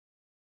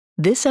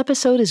This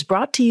episode is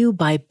brought to you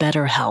by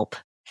BetterHelp.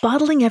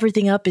 Bottling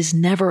everything up is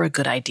never a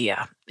good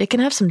idea. It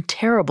can have some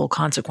terrible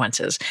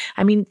consequences.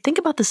 I mean, think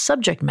about the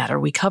subject matter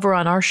we cover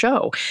on our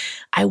show.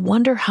 I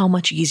wonder how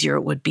much easier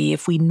it would be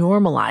if we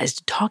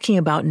normalized talking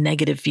about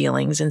negative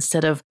feelings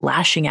instead of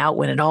lashing out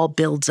when it all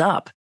builds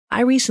up.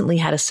 I recently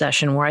had a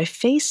session where I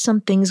faced some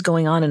things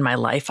going on in my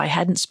life I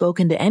hadn't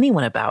spoken to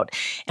anyone about,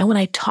 and when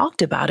I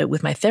talked about it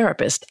with my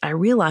therapist, I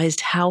realized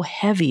how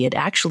heavy it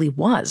actually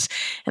was,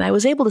 and I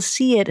was able to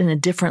see it in a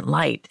different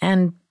light,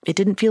 and it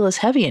didn't feel as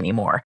heavy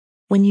anymore.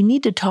 When you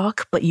need to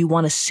talk, but you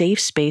want a safe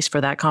space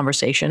for that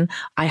conversation,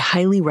 I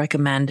highly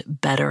recommend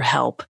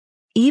BetterHelp.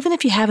 Even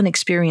if you haven't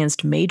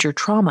experienced major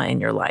trauma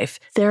in your life,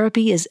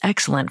 therapy is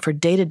excellent for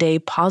day-to-day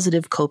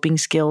positive coping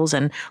skills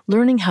and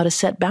learning how to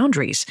set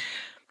boundaries.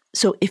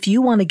 So if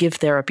you want to give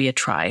therapy a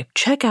try,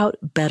 check out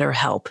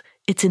BetterHelp.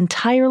 It's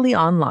entirely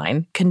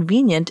online,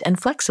 convenient,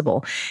 and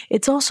flexible.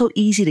 It's also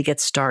easy to get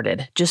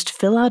started. Just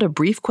fill out a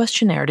brief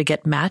questionnaire to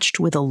get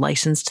matched with a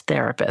licensed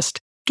therapist.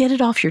 Get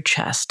it off your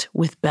chest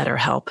with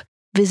BetterHelp.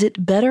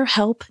 Visit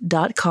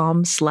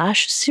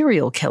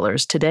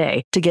betterhelp.com/serialkillers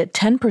today to get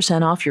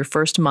 10% off your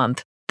first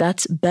month.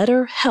 That's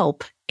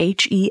BetterHelp,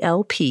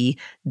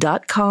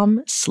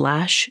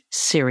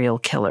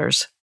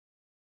 HELP.com/serialkillers.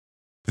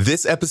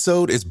 This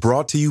episode is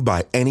brought to you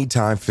by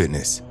Anytime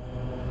Fitness.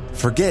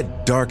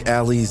 Forget dark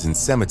alleys and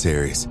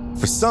cemeteries.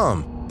 For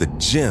some, the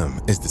gym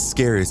is the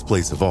scariest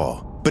place of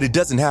all, but it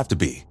doesn't have to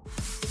be.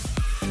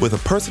 With a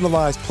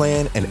personalized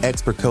plan and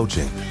expert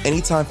coaching,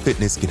 Anytime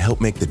Fitness can help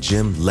make the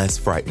gym less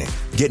frightening.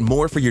 Get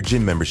more for your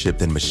gym membership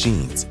than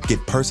machines. Get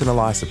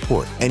personalized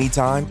support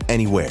anytime,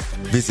 anywhere.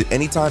 Visit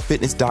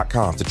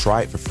AnytimeFitness.com to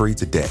try it for free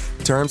today.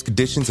 Terms,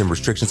 conditions, and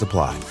restrictions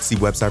apply. See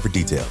website for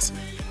details.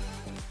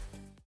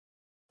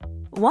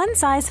 One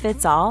size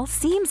fits all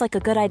seems like a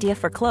good idea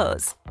for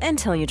clothes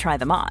until you try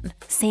them on.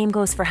 Same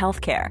goes for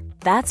healthcare.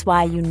 That's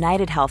why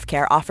United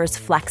Healthcare offers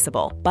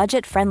flexible,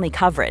 budget-friendly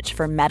coverage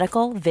for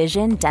medical,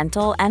 vision,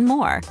 dental, and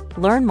more.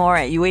 Learn more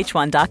at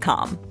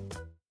UH1.com.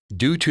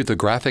 Due to the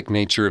graphic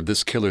nature of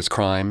this killer's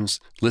crimes,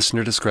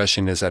 listener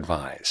discretion is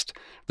advised.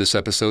 This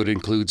episode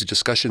includes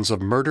discussions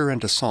of murder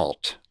and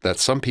assault that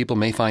some people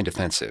may find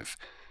offensive.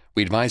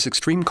 We advise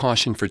extreme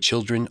caution for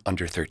children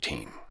under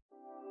 13.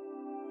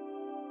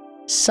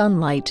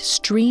 Sunlight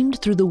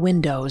streamed through the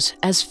windows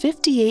as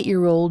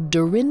 58-year-old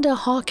Dorinda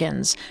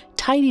Hawkins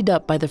tidied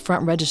up by the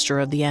front register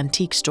of the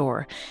antique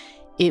store.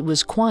 It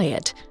was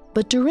quiet,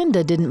 but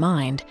Dorinda didn't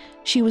mind.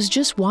 She was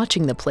just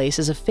watching the place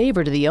as a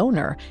favor to the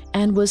owner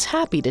and was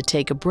happy to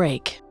take a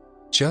break.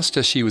 Just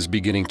as she was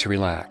beginning to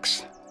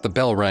relax, the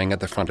bell rang at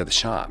the front of the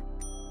shop.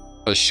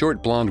 A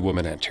short blonde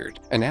woman entered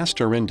and asked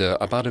Dorinda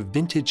about a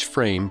vintage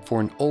frame for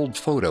an old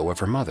photo of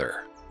her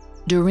mother.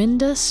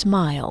 Dorinda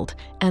smiled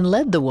and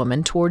led the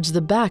woman towards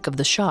the back of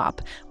the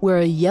shop, where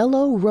a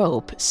yellow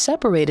rope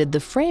separated the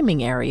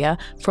framing area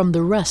from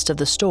the rest of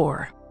the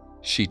store.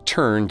 She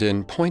turned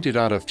and pointed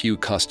out a few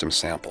custom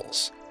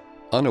samples,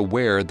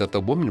 unaware that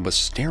the woman was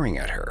staring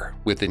at her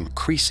with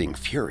increasing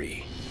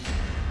fury.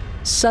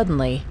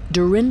 Suddenly,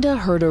 Dorinda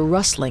heard a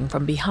rustling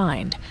from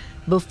behind.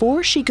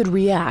 Before she could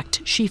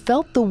react, she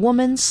felt the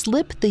woman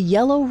slip the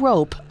yellow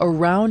rope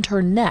around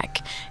her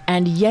neck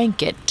and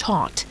yank it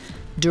taut.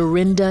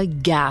 Dorinda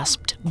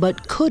gasped,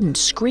 but couldn't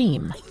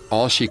scream.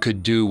 All she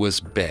could do was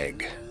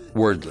beg,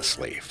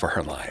 wordlessly, for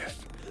her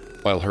life,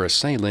 while her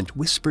assailant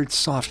whispered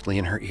softly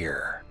in her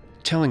ear,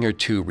 telling her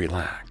to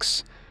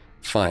relax.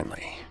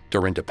 Finally,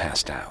 Dorinda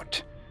passed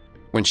out.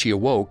 When she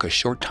awoke a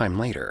short time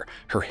later,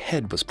 her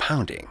head was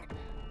pounding.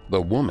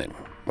 The woman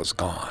was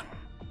gone.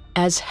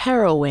 As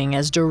harrowing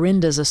as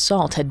Dorinda's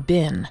assault had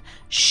been,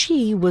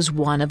 she was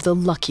one of the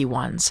lucky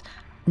ones.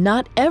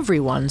 Not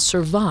everyone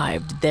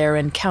survived their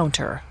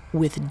encounter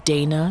with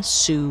Dana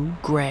Sue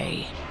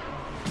Gray.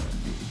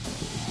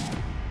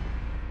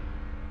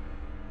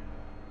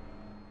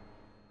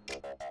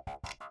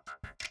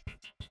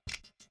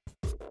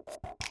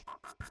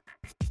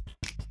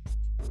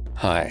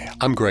 Hi,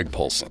 I'm Greg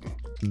Polson.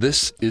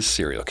 This is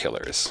Serial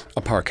Killers,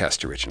 a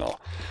Parcast original.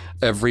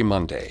 Every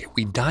Monday,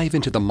 we dive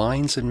into the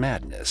minds and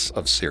madness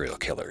of serial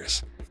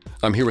killers.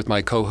 I'm here with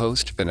my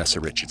co-host,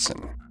 Vanessa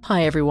Richardson.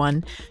 Hi,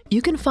 everyone.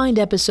 You can find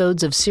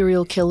episodes of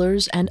Serial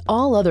Killers and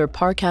all other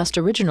Parcast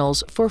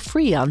originals for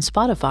free on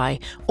Spotify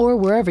or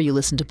wherever you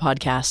listen to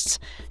podcasts.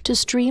 To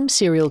stream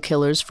Serial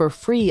Killers for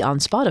free on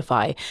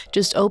Spotify,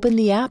 just open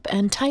the app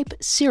and type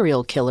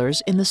Serial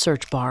Killers in the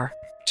search bar.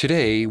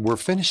 Today, we're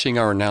finishing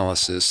our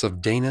analysis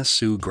of Dana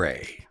Sue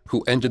Gray,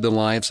 who ended the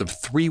lives of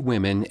 3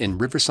 women in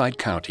Riverside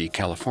County,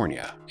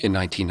 California, in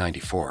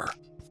 1994.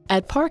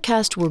 At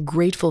Parcast, we're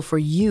grateful for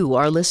you,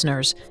 our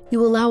listeners.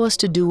 You allow us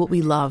to do what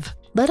we love.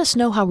 Let us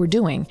know how we're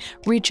doing.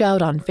 Reach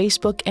out on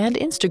Facebook and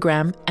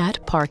Instagram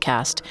at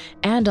Parcast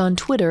and on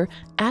Twitter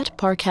at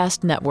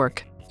Parcast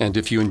Network. And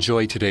if you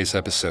enjoyed today's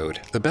episode,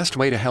 the best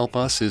way to help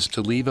us is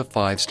to leave a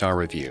 5-star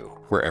review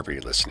wherever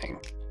you're listening.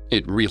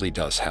 It really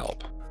does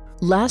help.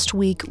 Last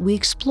week, we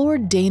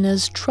explored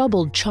Dana's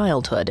troubled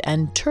childhood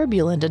and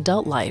turbulent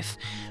adult life.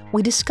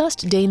 We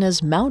discussed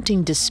Dana's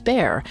mounting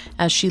despair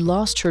as she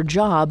lost her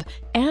job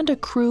and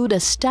accrued a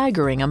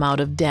staggering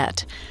amount of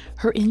debt.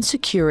 Her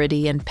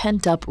insecurity and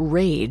pent-up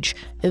rage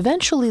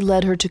eventually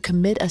led her to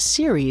commit a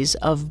series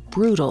of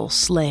brutal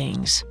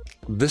slayings.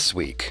 This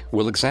week,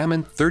 we'll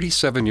examine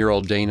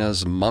 37-year-old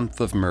Dana's month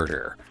of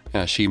murder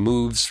as she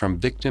moves from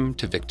victim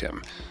to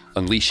victim,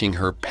 unleashing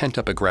her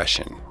pent-up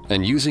aggression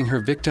and using her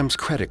victims'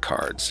 credit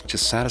cards to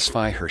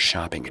satisfy her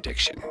shopping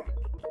addiction.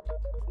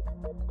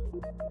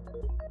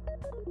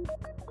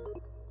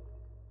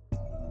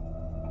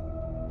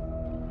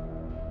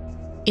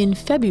 In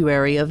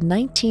February of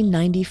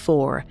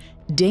 1994,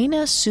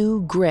 Dana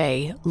Sue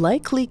Gray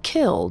likely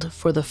killed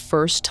for the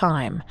first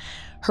time.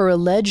 Her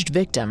alleged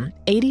victim,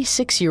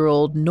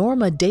 86-year-old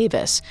Norma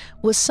Davis,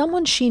 was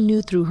someone she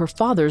knew through her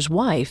father's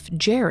wife,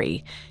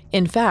 Jerry.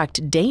 In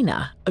fact,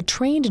 Dana, a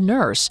trained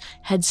nurse,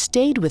 had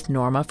stayed with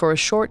Norma for a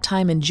short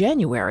time in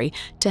January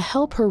to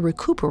help her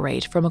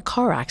recuperate from a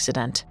car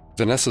accident.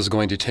 Vanessa's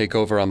going to take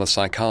over on the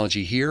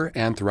psychology here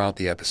and throughout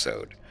the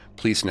episode.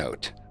 Please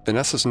note,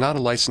 Vanessa's not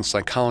a licensed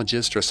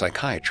psychologist or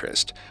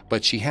psychiatrist,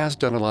 but she has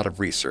done a lot of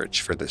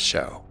research for this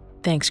show.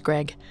 Thanks,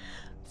 Greg.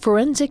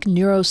 Forensic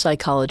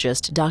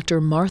neuropsychologist Dr.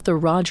 Martha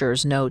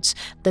Rogers notes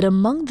that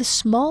among the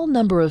small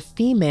number of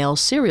female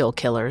serial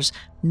killers,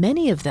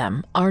 many of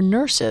them are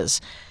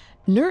nurses.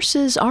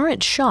 Nurses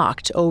aren't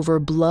shocked over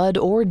blood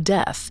or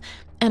death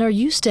and are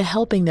used to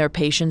helping their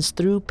patients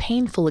through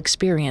painful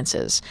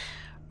experiences.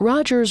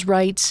 Rogers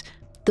writes,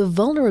 "The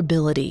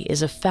vulnerability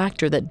is a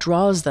factor that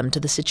draws them to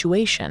the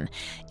situation.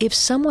 If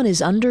someone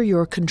is under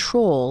your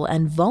control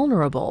and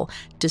vulnerable,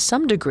 to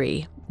some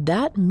degree,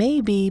 that may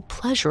be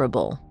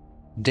pleasurable."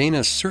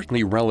 Dana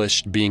certainly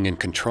relished being in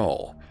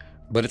control,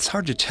 but it's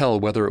hard to tell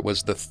whether it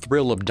was the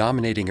thrill of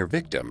dominating her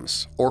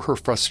victims or her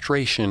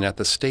frustration at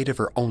the state of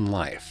her own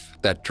life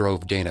that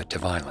drove Dana to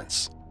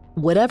violence.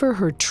 Whatever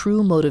her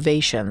true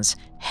motivations,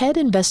 head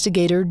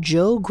investigator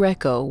Joe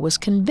Greco was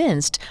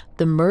convinced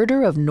the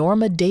murder of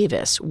Norma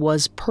Davis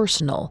was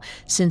personal,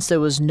 since there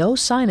was no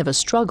sign of a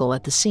struggle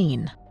at the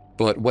scene.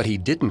 But what he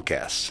didn't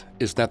guess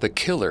is that the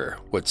killer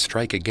would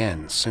strike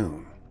again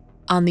soon.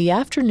 On the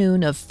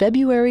afternoon of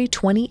February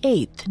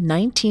 28,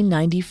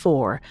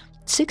 1994,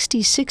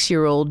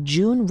 66-year-old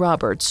June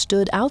Roberts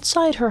stood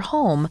outside her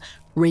home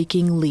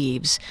raking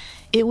leaves.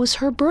 It was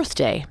her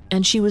birthday,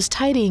 and she was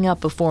tidying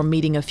up before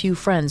meeting a few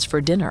friends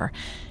for dinner.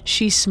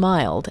 She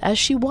smiled as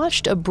she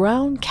watched a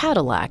brown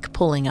Cadillac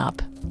pulling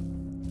up.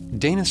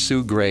 Dana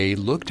Sue Gray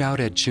looked out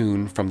at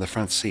June from the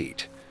front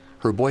seat.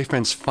 Her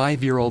boyfriend's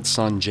 5-year-old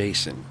son,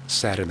 Jason,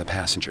 sat in the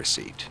passenger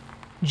seat.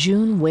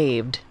 June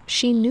waved.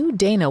 She knew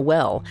Dana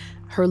well.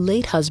 Her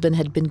late husband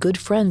had been good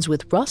friends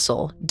with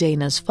Russell,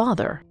 Dana's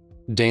father.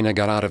 Dana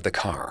got out of the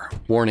car,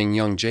 warning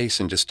young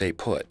Jason to stay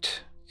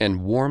put,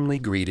 and warmly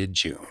greeted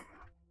June.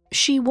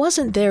 She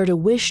wasn't there to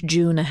wish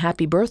June a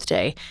happy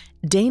birthday.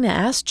 Dana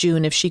asked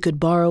June if she could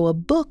borrow a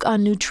book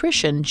on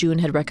nutrition June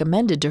had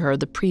recommended to her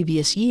the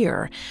previous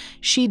year.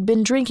 She'd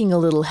been drinking a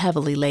little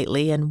heavily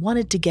lately and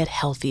wanted to get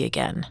healthy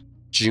again.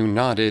 June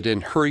nodded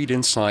and hurried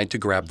inside to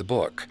grab the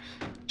book.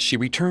 She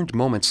returned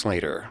moments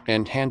later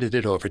and handed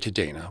it over to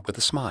Dana with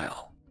a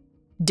smile.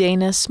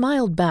 Dana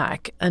smiled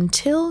back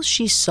until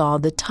she saw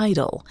the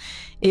title.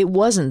 It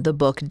wasn't the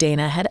book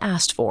Dana had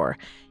asked for.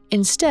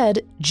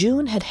 Instead,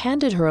 June had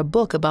handed her a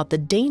book about the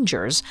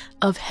dangers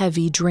of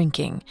heavy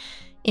drinking.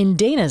 In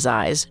Dana's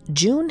eyes,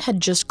 June had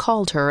just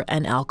called her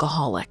an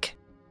alcoholic.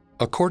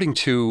 According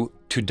to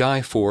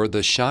Die For,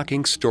 the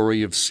shocking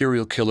story of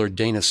serial killer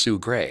Dana Sue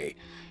Gray,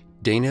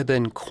 Dana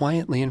then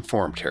quietly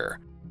informed her,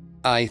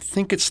 "I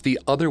think it's the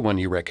other one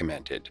you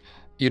recommended.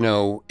 You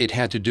know, it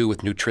had to do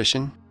with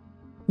nutrition."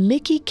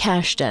 Mickey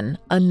Cashton,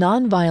 a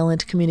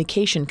nonviolent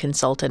communication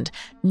consultant,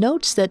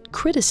 notes that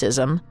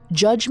criticism,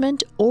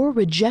 judgment, or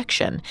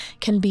rejection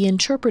can be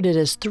interpreted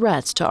as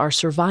threats to our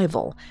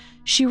survival.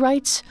 She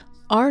writes,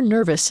 "Our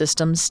nervous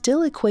system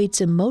still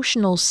equates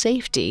emotional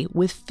safety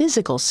with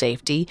physical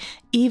safety,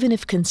 even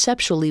if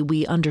conceptually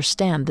we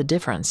understand the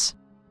difference."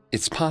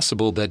 It's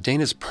possible that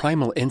Dana's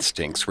primal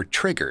instincts were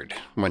triggered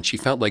when she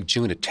felt like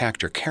June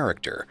attacked her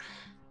character.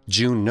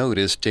 June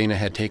noticed Dana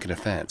had taken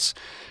offense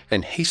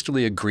and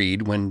hastily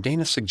agreed when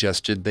Dana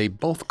suggested they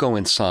both go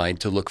inside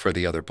to look for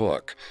the other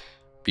book.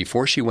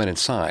 Before she went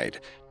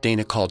inside,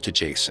 Dana called to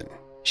Jason.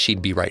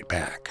 She'd be right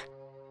back.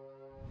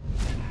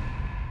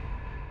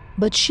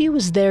 But she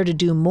was there to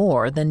do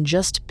more than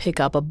just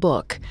pick up a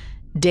book.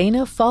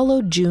 Dana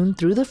followed June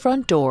through the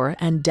front door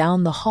and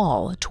down the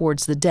hall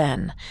towards the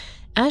den.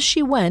 As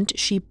she went,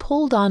 she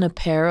pulled on a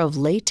pair of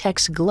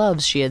latex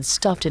gloves she had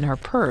stuffed in her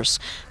purse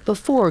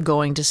before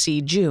going to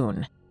see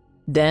June.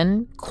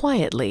 Then,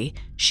 quietly,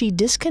 she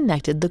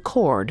disconnected the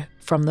cord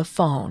from the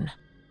phone.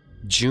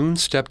 June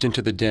stepped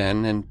into the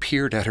den and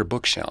peered at her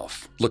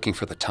bookshelf, looking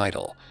for the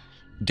title.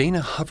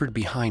 Dana hovered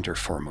behind her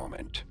for a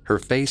moment, her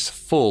face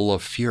full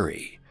of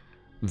fury.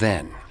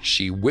 Then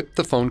she whipped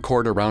the phone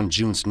cord around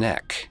June's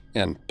neck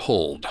and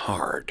pulled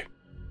hard.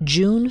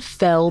 June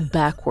fell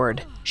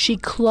backward. She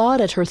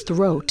clawed at her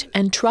throat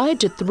and tried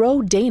to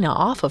throw Dana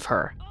off of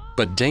her.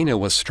 But Dana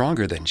was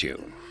stronger than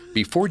June.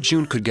 Before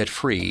June could get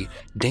free,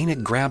 Dana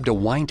grabbed a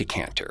wine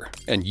decanter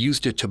and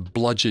used it to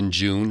bludgeon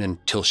June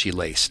until she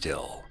lay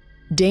still.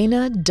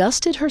 Dana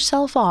dusted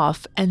herself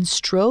off and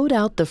strode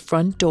out the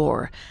front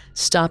door,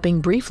 stopping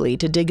briefly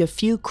to dig a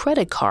few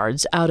credit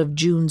cards out of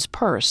June's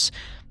purse.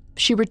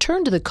 She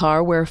returned to the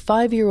car where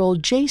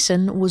 5-year-old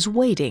Jason was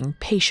waiting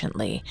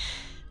patiently.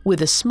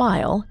 With a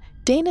smile,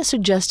 Dana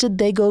suggested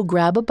they go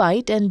grab a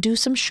bite and do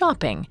some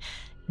shopping.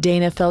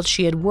 Dana felt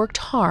she had worked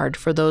hard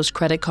for those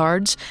credit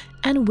cards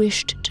and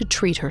wished to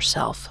treat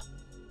herself.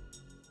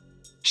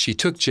 She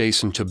took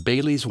Jason to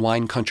Bailey's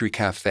Wine Country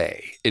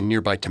Cafe in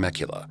nearby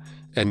Temecula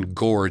and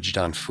gorged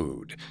on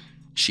food.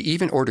 She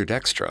even ordered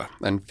extra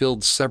and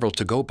filled several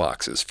to-go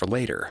boxes for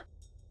later.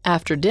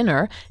 After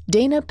dinner,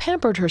 Dana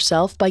pampered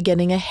herself by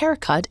getting a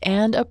haircut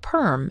and a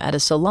perm at a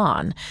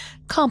salon,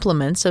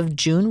 compliments of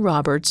June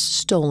Roberts'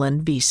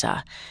 stolen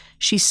visa.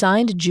 She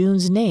signed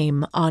June's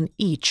name on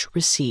each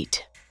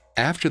receipt.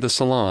 After the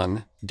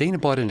salon, Dana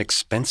bought an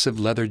expensive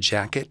leather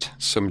jacket,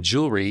 some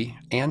jewelry,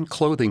 and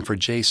clothing for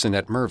Jason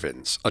at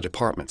Mervyn's, a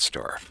department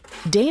store.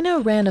 Dana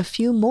ran a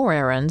few more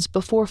errands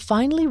before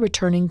finally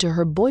returning to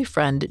her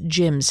boyfriend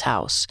Jim's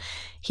house.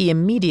 He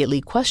immediately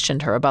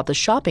questioned her about the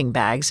shopping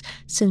bags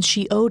since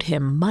she owed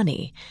him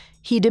money.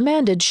 He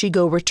demanded she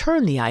go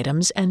return the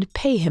items and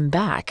pay him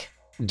back.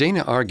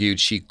 Dana argued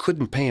she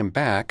couldn't pay him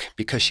back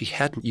because she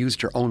hadn't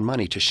used her own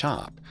money to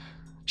shop.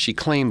 She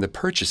claimed the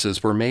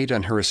purchases were made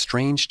on her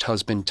estranged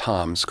husband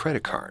Tom's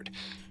credit card.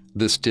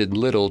 This did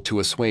little to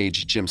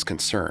assuage Jim's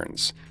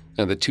concerns,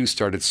 and the two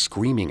started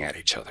screaming at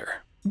each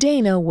other.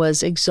 Dana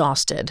was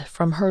exhausted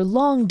from her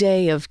long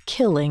day of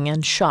killing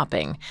and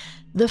shopping.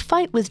 The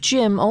fight with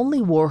Jim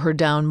only wore her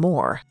down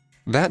more.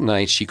 That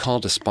night, she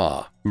called a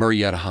spa,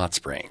 Murrieta Hot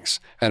Springs,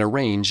 and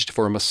arranged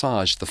for a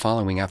massage the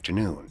following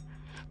afternoon.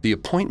 The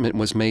appointment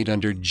was made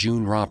under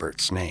June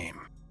Roberts' name.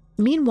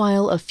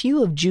 Meanwhile, a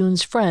few of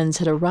June's friends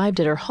had arrived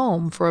at her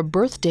home for a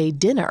birthday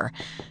dinner.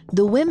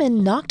 The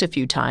women knocked a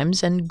few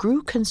times and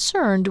grew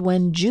concerned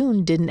when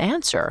June didn't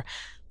answer.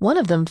 One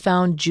of them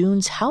found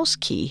June's house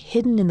key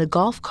hidden in the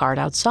golf cart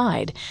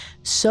outside,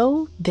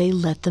 so they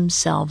let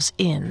themselves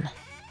in.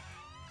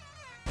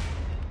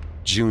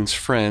 June's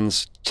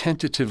friends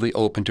tentatively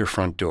opened her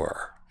front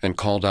door and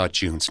called out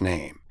June's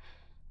name.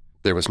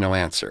 There was no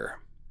answer.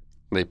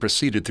 They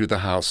proceeded through the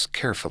house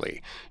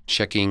carefully,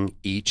 checking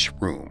each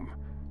room,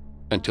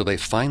 until they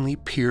finally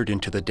peered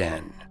into the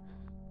den.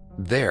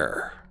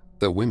 There,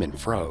 the women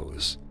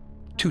froze,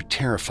 too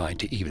terrified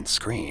to even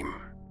scream.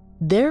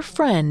 Their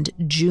friend,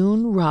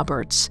 June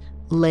Roberts,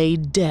 lay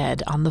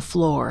dead on the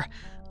floor.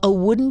 A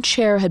wooden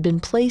chair had been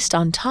placed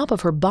on top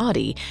of her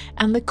body,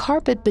 and the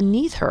carpet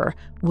beneath her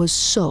was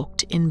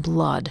soaked in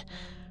blood.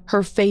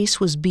 Her face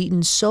was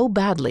beaten so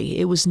badly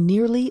it was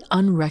nearly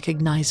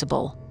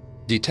unrecognizable.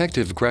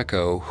 Detective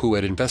Greco, who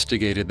had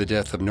investigated the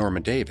death of Norma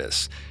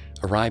Davis,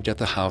 arrived at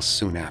the house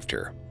soon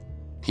after.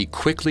 He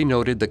quickly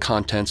noted the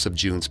contents of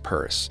June's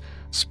purse,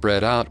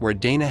 spread out where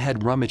Dana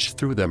had rummaged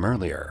through them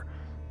earlier.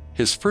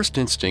 His first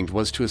instinct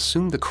was to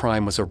assume the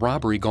crime was a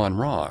robbery gone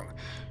wrong,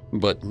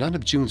 but none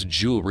of June's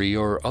jewelry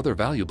or other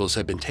valuables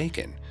had been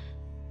taken.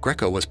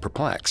 Greco was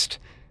perplexed.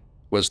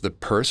 Was the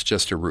purse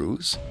just a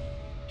ruse?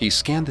 He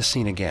scanned the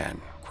scene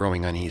again,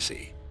 growing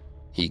uneasy.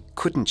 He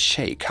couldn't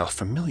shake how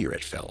familiar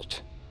it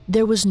felt.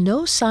 There was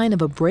no sign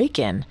of a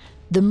break-in.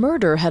 The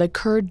murder had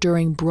occurred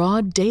during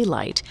broad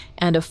daylight,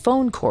 and a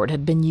phone cord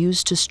had been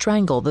used to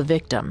strangle the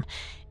victim.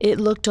 It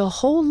looked a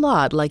whole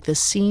lot like the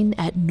scene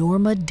at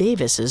Norma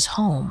Davis's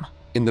home.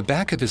 In the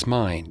back of his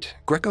mind,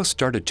 Greco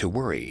started to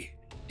worry.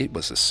 It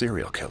was a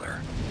serial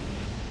killer.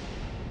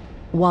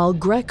 While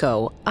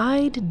Greco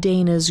eyed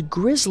Dana's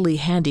grisly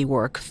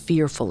handiwork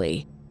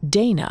fearfully,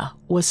 Dana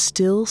was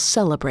still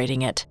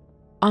celebrating it.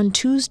 On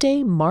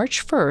Tuesday,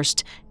 March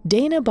 1st,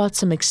 Dana bought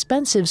some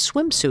expensive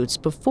swimsuits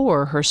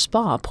before her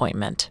spa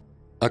appointment.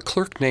 A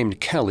clerk named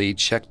Kelly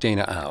checked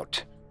Dana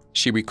out.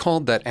 She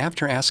recalled that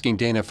after asking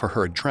Dana for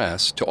her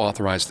address to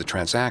authorize the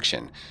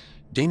transaction,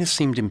 Dana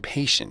seemed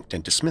impatient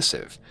and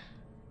dismissive.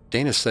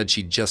 Dana said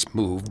she'd just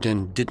moved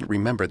and didn't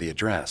remember the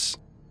address.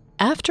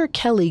 After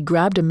Kelly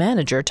grabbed a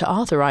manager to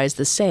authorize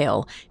the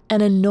sale,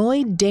 an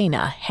annoyed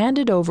Dana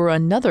handed over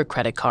another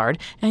credit card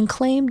and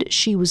claimed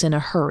she was in a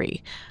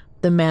hurry.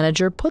 The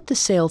manager put the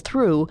sale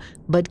through,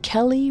 but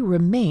Kelly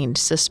remained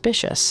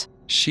suspicious.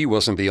 She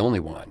wasn't the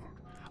only one.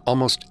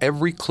 Almost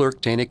every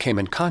clerk Dana came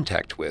in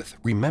contact with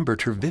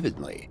remembered her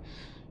vividly.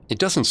 It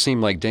doesn't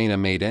seem like Dana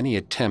made any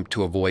attempt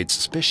to avoid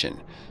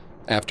suspicion.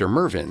 After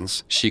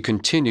Mervyn's, she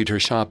continued her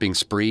shopping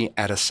spree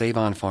at a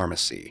Save-On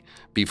pharmacy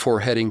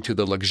before heading to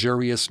the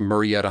luxurious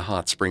Murrieta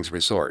Hot Springs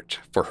Resort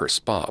for her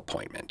spa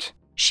appointment.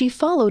 She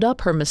followed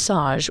up her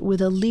massage with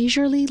a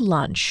leisurely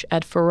lunch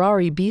at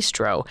Ferrari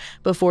Bistro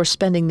before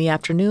spending the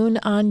afternoon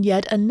on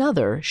yet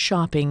another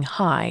shopping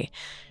high.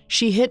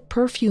 She hit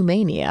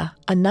Perfumania,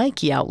 a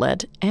Nike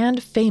outlet,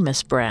 and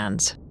Famous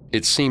Brands.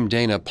 It seemed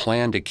Dana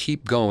planned to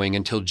keep going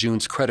until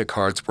June's credit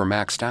cards were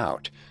maxed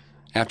out.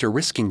 After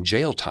risking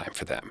jail time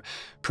for them,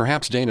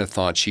 perhaps Dana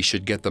thought she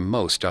should get the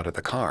most out of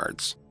the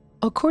cards.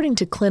 According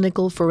to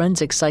clinical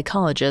forensic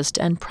psychologist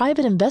and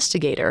private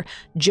investigator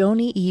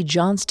Joni E.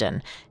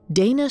 Johnston,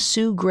 Dana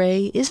Sue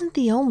Gray isn't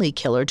the only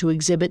killer to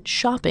exhibit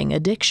shopping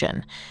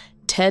addiction.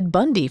 Ted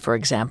Bundy, for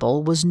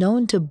example, was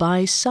known to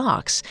buy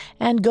socks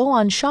and go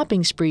on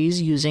shopping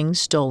sprees using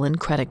stolen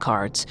credit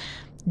cards.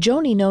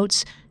 Joni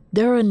notes,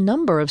 there are a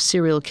number of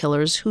serial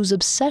killers whose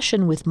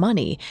obsession with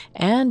money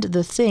and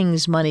the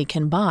things money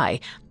can buy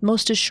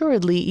most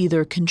assuredly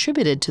either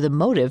contributed to the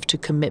motive to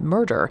commit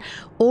murder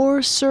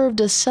or served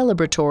a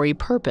celebratory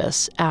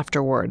purpose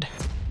afterward.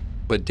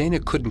 But Dana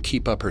couldn't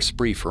keep up her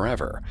spree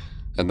forever,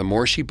 and the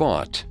more she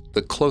bought,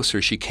 the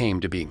closer she came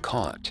to being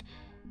caught.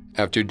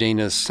 After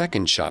Dana's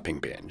second shopping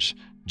binge,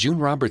 June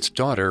Roberts'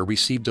 daughter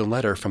received a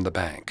letter from the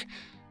bank.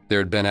 There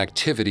had been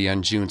activity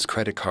on June's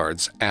credit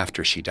cards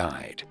after she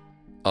died.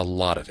 A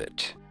lot of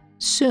it.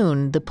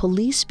 Soon, the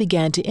police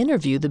began to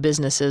interview the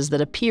businesses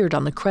that appeared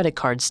on the credit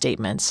card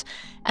statements.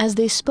 As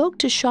they spoke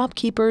to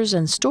shopkeepers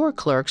and store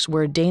clerks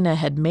where Dana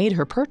had made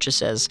her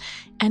purchases,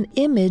 an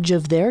image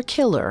of their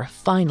killer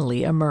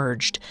finally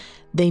emerged.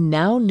 They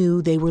now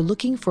knew they were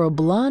looking for a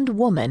blonde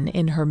woman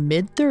in her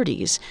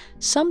mid-30s,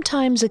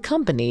 sometimes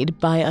accompanied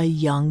by a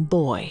young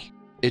boy.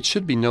 It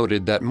should be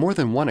noted that more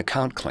than one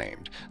account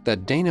claimed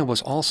that Dana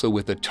was also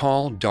with a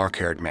tall,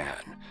 dark-haired man.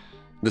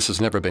 This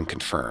has never been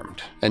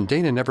confirmed, and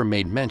Dana never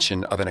made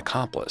mention of an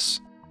accomplice.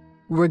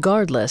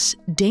 Regardless,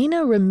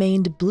 Dana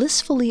remained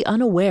blissfully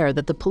unaware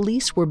that the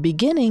police were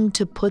beginning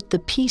to put the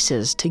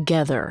pieces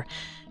together.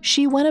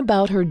 She went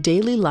about her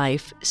daily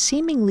life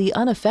seemingly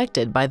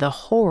unaffected by the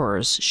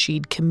horrors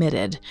she'd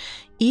committed,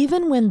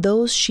 even when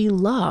those she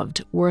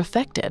loved were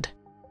affected.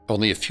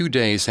 Only a few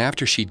days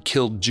after she'd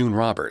killed June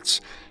Roberts,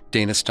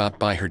 Dana stopped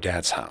by her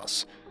dad's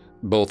house.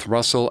 Both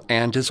Russell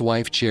and his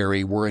wife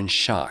Jerry were in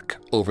shock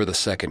over the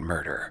second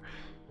murder.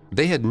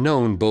 They had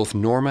known both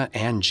Norma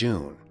and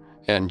June,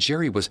 and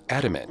Jerry was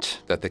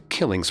adamant that the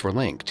killings were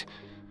linked.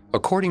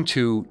 According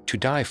to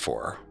Die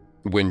For,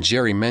 when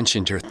Jerry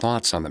mentioned her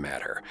thoughts on the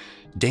matter,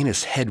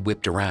 Dana's head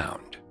whipped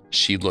around.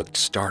 She looked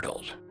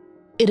startled.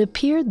 It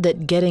appeared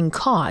that getting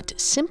caught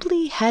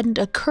simply hadn't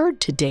occurred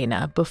to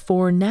Dana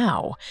before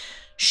now.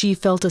 She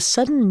felt a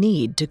sudden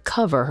need to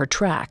cover her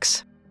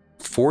tracks.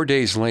 4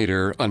 days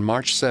later, on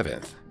March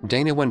 7th,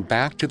 Dana went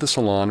back to the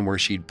salon where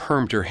she'd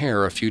permed her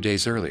hair a few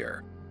days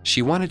earlier.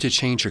 She wanted to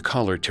change her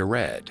color to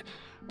red.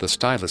 The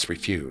stylist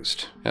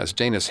refused, as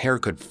Dana's hair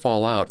could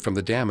fall out from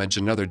the damage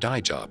another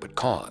dye job would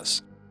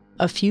cause.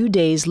 A few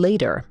days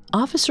later,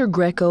 Officer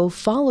Greco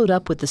followed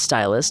up with the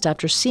stylist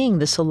after seeing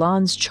the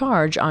salon's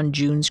charge on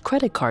June's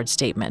credit card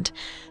statement.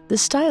 The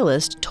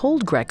stylist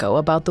told Greco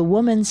about the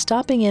woman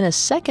stopping in a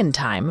second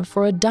time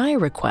for a dye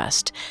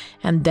request,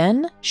 and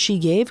then she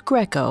gave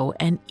Greco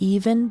an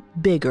even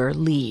bigger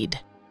lead.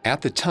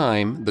 At the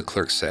time, the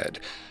clerk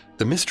said,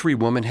 the mystery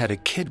woman had a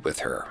kid with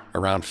her,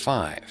 around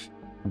 5.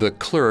 The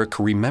clerk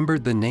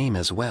remembered the name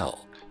as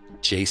well,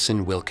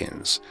 Jason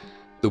Wilkins.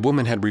 The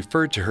woman had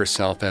referred to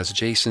herself as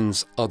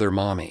Jason's other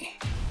mommy.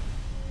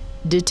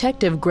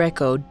 Detective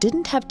Greco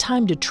didn't have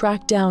time to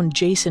track down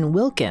Jason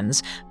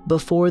Wilkins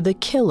before the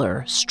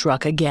killer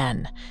struck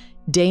again.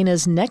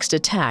 Dana's next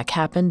attack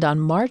happened on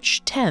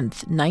March 10,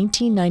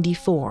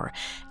 1994,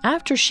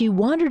 after she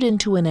wandered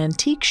into an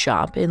antique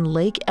shop in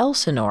Lake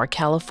Elsinore,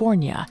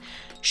 California.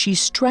 She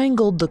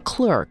strangled the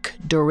clerk,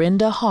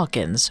 Dorinda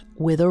Hawkins,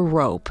 with a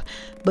rope,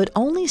 but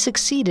only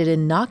succeeded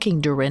in knocking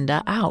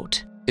Dorinda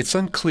out. It's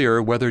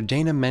unclear whether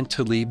Dana meant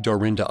to leave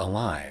Dorinda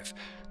alive.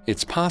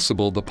 It's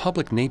possible the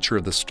public nature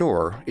of the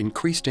store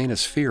increased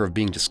Dana's fear of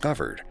being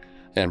discovered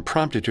and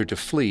prompted her to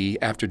flee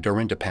after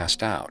Dorinda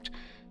passed out.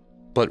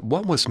 But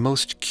what was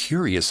most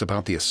curious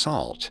about the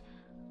assault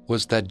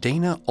was that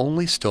Dana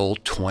only stole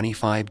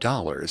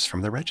 $25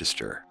 from the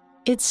register.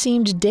 It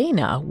seemed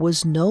Dana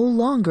was no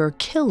longer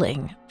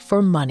killing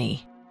for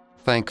money.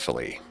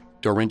 Thankfully,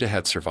 Dorinda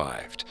had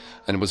survived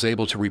and was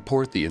able to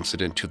report the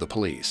incident to the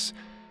police.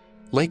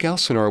 Lake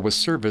Elsinore was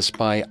serviced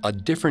by a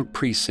different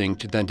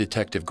precinct than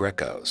Detective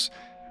Greco's,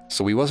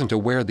 so he wasn't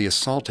aware the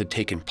assault had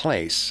taken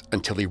place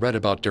until he read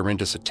about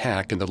Dorinda's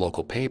attack in the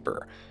local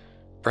paper.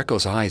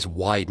 Greco's eyes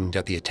widened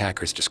at the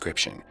attacker's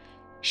description.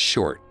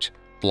 Short,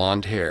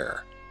 blonde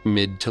hair,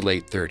 mid to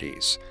late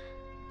 30s.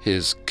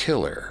 His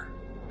killer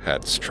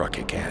had struck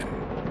again.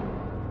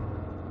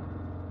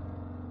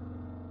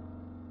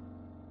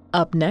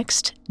 Up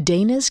next,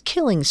 Dana's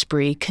killing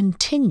spree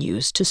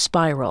continues to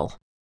spiral.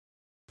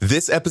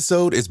 This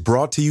episode is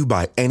brought to you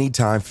by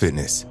Anytime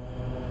Fitness.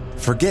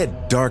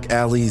 Forget dark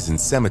alleys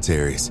and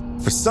cemeteries.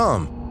 For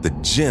some, the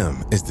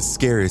gym is the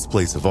scariest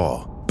place of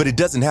all, but it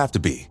doesn't have to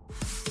be.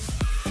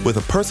 With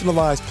a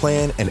personalized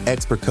plan and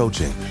expert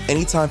coaching,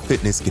 Anytime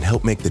Fitness can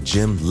help make the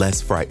gym less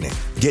frightening.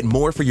 Get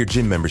more for your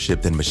gym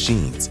membership than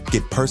machines.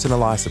 Get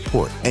personalized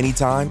support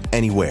anytime,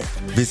 anywhere.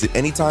 Visit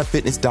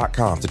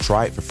AnytimeFitness.com to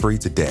try it for free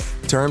today.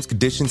 Terms,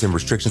 conditions, and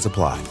restrictions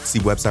apply. See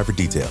website for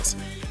details.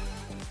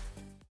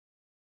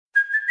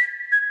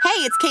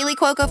 it's Kaylee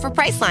Cuoco for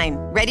Priceline.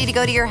 Ready to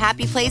go to your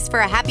happy place for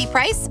a happy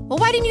price? Well,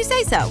 why didn't you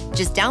say so?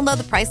 Just download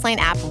the Priceline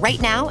app right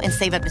now and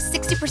save up to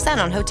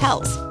 60% on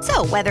hotels.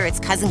 So whether it's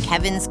Cousin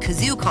Kevin's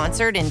Kazoo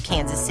Concert in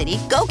Kansas City,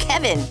 go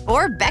Kevin,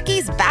 or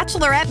Becky's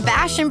Bachelorette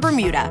Bash in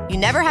Bermuda, you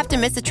never have to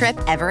miss a trip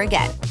ever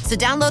again. So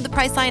download the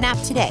Priceline app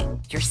today.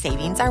 Your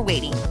savings are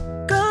waiting.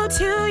 Go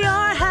to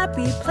your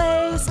happy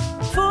place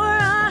for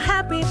a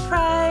happy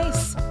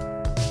price.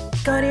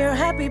 Go to your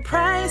happy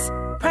price,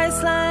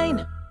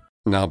 Priceline.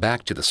 Now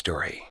back to the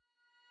story.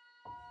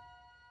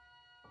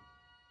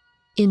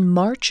 In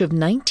March of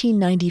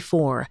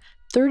 1994,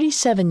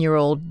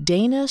 37-year-old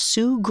Dana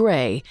Sue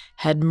Gray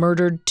had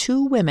murdered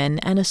 2 women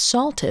and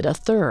assaulted a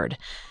third.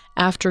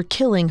 After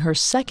killing her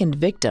second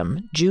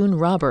victim, June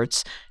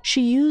Roberts,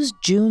 she used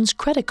June's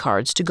credit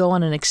cards to go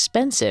on an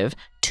expensive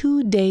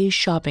 2-day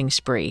shopping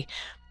spree.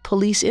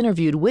 Police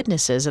interviewed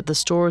witnesses at the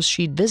stores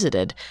she'd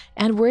visited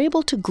and were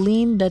able to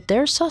glean that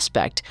their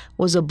suspect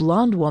was a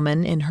blonde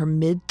woman in her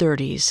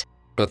mid-30s.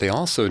 But they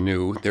also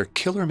knew their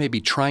killer may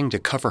be trying to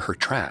cover her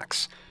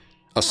tracks.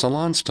 A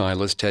salon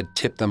stylist had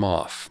tipped them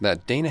off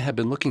that Dana had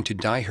been looking to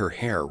dye her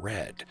hair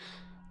red.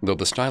 Though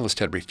the stylist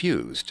had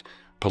refused,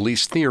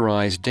 police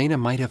theorized Dana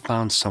might have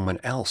found someone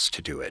else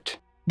to do it.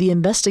 The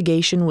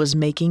investigation was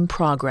making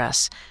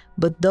progress,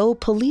 but though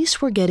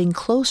police were getting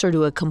closer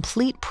to a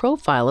complete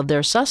profile of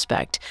their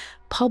suspect,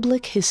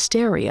 public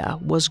hysteria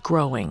was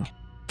growing.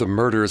 The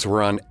murders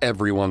were on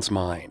everyone's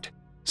mind.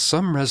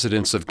 Some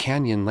residents of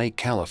Canyon Lake,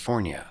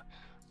 California,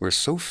 were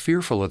so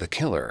fearful of the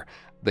killer,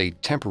 they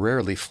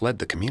temporarily fled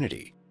the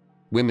community.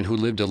 Women who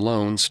lived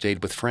alone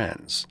stayed with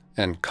friends,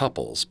 and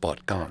couples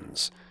bought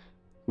guns.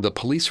 The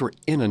police were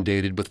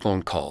inundated with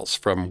phone calls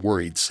from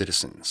worried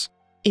citizens.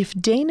 If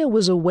Dana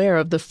was aware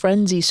of the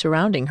frenzy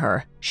surrounding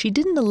her, she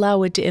didn't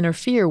allow it to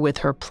interfere with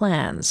her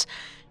plans.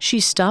 She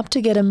stopped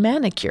to get a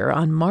manicure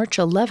on March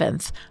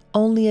 11th,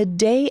 only a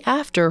day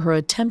after her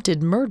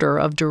attempted murder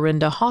of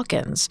Dorinda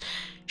Hawkins.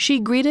 She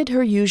greeted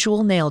her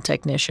usual nail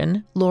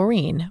technician,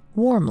 Laureen,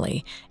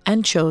 warmly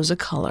and chose a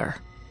color.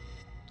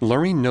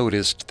 Laureen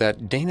noticed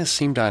that Dana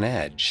seemed on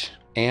edge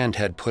and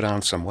had put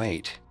on some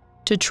weight.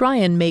 To try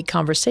and make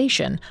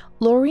conversation,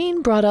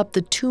 Laureen brought up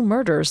the 2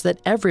 murders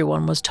that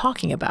everyone was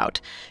talking about.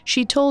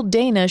 She told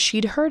Dana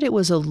she'd heard it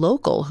was a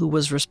local who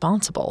was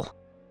responsible.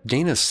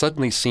 Dana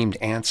suddenly seemed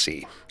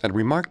antsy and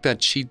remarked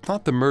that she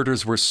thought the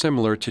murders were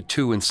similar to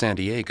 2 in San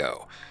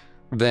Diego.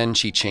 Then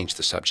she changed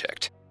the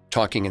subject,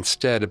 talking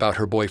instead about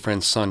her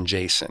boyfriend's son,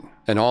 Jason,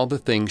 and all the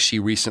things she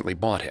recently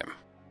bought him.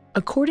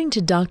 According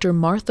to Dr.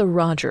 Martha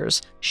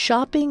Rogers,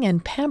 shopping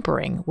and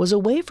pampering was a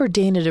way for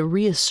Dana to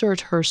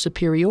reassert her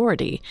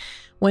superiority.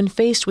 When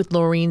faced with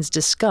Laureen's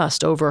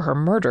disgust over her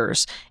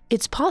murders,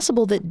 it's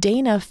possible that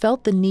Dana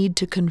felt the need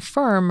to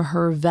confirm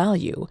her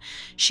value.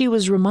 She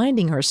was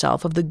reminding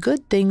herself of the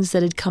good things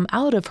that had come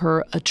out of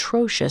her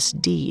atrocious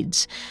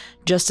deeds,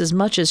 just as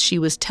much as she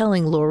was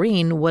telling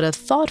Laureen what a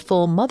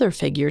thoughtful mother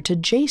figure to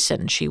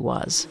Jason she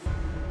was.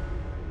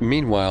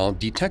 Meanwhile,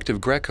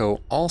 Detective Greco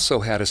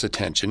also had his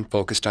attention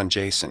focused on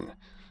Jason.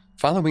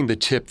 Following the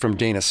tip from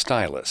Dana's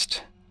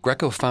stylist,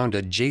 Greco found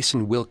a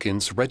Jason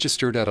Wilkins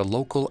registered at a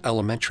local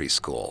elementary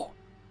school.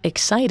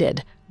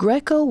 Excited,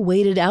 Greco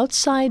waited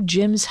outside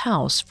Jim's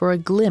house for a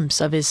glimpse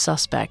of his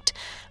suspect,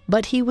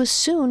 but he was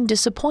soon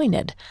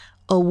disappointed.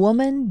 A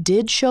woman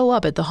did show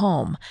up at the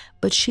home,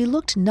 but she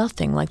looked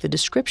nothing like the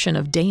description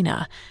of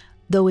Dana.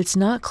 Though it's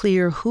not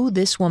clear who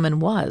this woman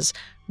was,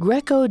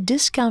 Greco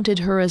discounted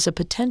her as a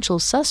potential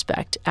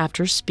suspect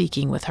after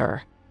speaking with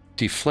her.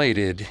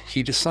 Deflated,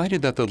 he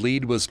decided that the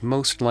lead was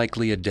most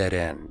likely a dead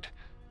end.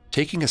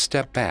 Taking a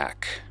step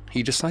back,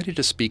 he decided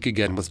to speak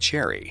again with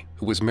Jerry,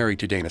 who was married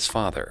to Dana's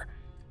father.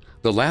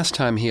 The last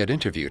time he had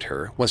interviewed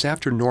her was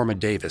after Norma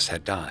Davis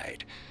had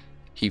died.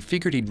 He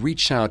figured he'd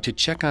reach out to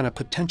check on a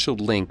potential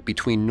link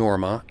between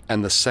Norma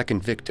and the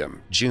second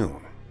victim,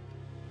 June.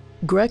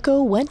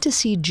 Greco went to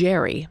see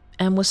Jerry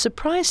and was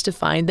surprised to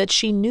find that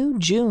she knew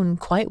June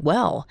quite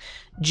well.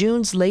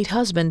 June's late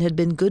husband had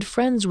been good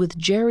friends with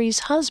Jerry's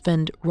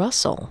husband,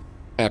 Russell.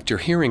 After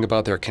hearing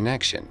about their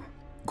connection,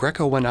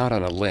 Greco went out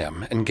on a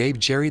limb and gave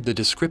Jerry the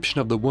description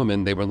of the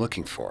woman they were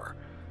looking for.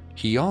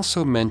 He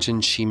also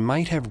mentioned she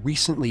might have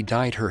recently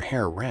dyed her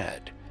hair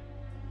red.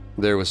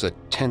 There was a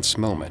tense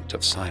moment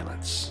of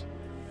silence.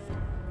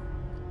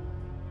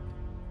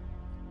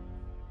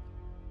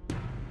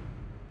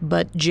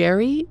 But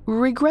Jerry,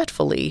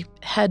 regretfully,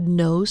 had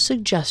no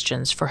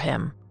suggestions for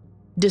him.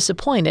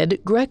 Disappointed,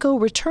 Greco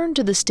returned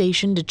to the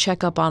station to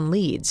check up on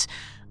leads.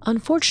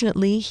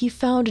 Unfortunately, he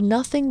found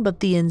nothing but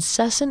the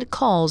incessant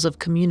calls of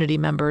community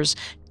members,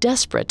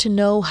 desperate to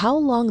know how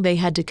long they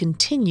had to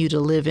continue to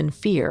live in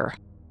fear.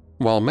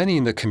 While many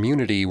in the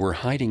community were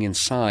hiding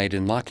inside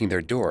and locking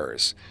their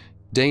doors,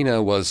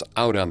 Dana was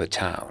out on the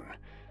town.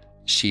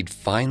 She'd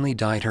finally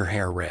dyed her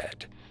hair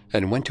red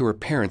and went to her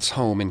parents'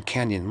 home in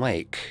Canyon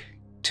Lake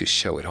to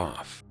show it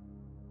off.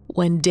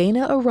 When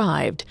Dana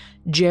arrived,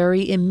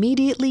 Jerry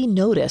immediately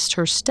noticed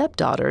her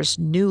stepdaughter's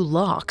new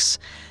locks.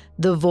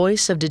 The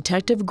voice of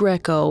Detective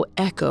Greco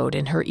echoed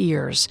in her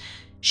ears.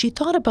 she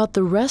thought about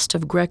the rest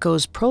of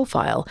Greco's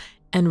profile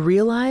and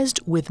realized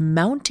with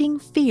mounting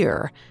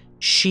fear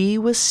she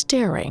was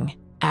staring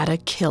at a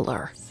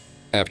killer.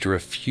 After a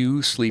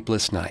few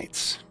sleepless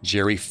nights,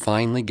 Jerry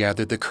finally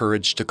gathered the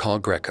courage to call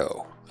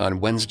Greco on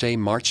Wednesday,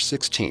 March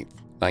 16,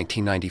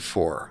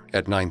 1994,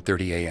 at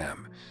 9:30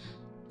 a.m.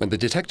 When the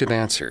detective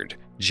answered,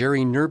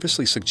 Jerry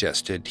nervously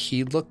suggested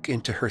he look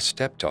into her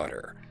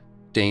stepdaughter,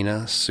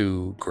 Dana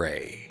Sue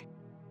Gray.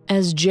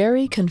 As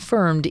Jerry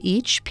confirmed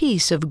each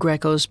piece of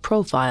Greco's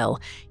profile,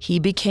 he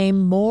became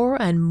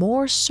more and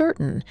more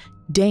certain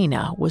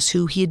Dana was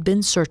who he had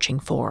been searching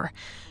for.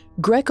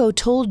 Greco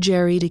told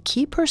Jerry to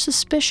keep her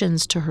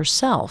suspicions to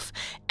herself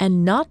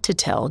and not to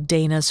tell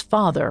Dana's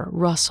father,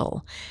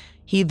 Russell.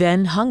 He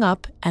then hung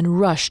up and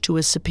rushed to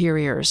his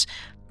superiors.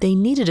 They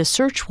needed a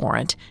search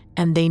warrant,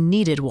 and they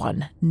needed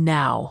one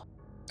now.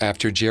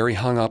 After Jerry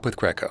hung up with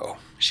Greco,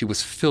 she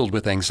was filled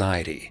with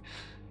anxiety.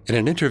 In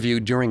an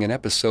interview during an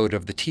episode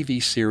of the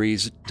TV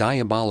series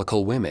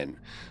Diabolical Women,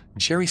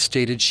 Jerry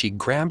stated she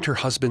grabbed her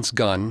husband's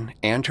gun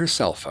and her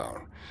cell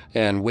phone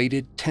and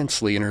waited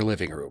tensely in her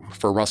living room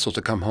for Russell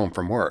to come home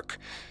from work.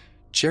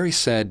 Jerry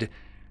said,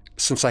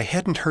 "Since I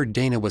hadn't heard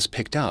Dana was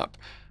picked up,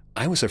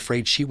 I was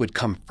afraid she would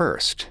come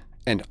first,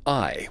 and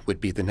I would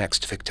be the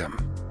next victim."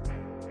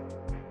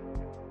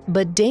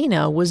 But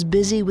Dana was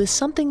busy with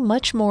something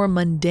much more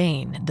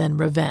mundane than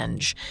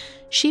revenge.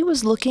 She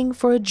was looking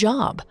for a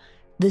job.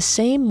 The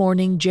same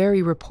morning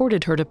Jerry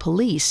reported her to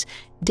police,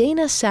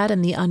 Dana sat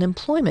in the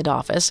unemployment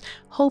office,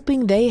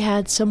 hoping they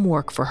had some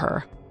work for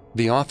her.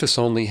 The office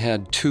only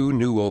had 2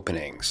 new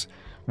openings.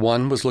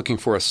 One was looking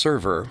for a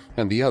server,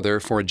 and the other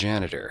for a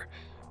janitor.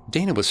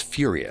 Dana was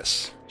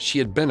furious. She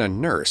had been a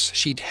nurse.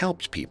 She'd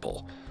helped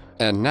people.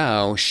 And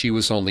now she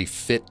was only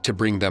fit to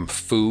bring them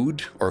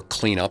food or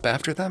clean up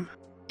after them?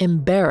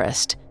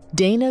 Embarrassed,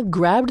 Dana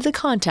grabbed the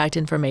contact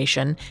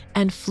information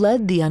and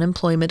fled the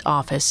unemployment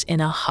office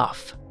in a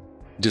huff.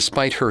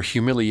 Despite her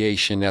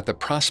humiliation at the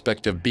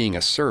prospect of being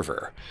a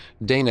server,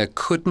 Dana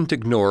couldn't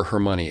ignore her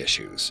money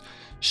issues.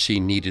 She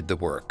needed the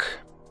work.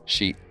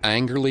 She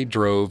angrily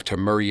drove to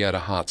Murrieta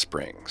Hot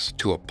Springs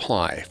to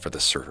apply for the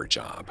server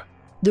job.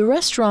 The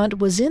restaurant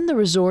was in the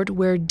resort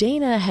where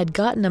Dana had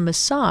gotten a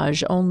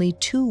massage only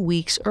 2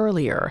 weeks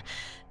earlier.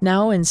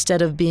 Now,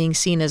 instead of being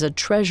seen as a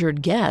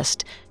treasured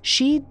guest,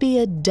 she'd be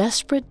a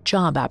desperate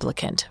job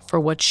applicant for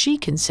what she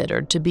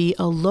considered to be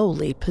a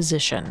lowly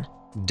position.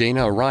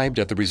 Dana arrived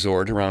at the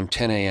resort around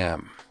 10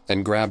 a.m.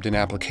 and grabbed an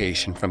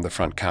application from the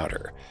front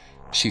counter.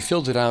 She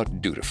filled it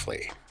out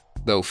dutifully,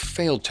 though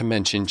failed to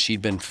mention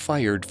she'd been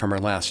fired from her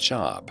last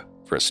job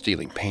for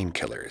stealing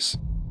painkillers.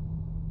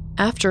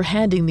 After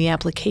handing the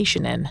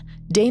application in,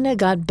 Dana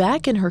got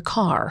back in her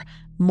car,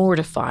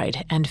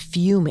 mortified and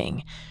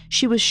fuming.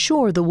 She was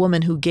sure the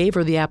woman who gave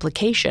her the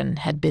application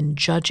had been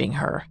judging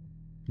her.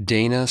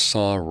 Dana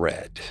saw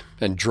red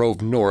and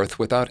drove north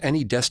without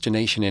any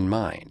destination in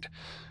mind.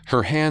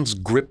 Her hands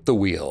gripped the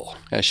wheel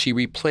as she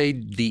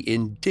replayed the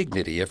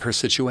indignity of her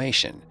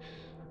situation.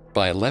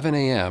 By 11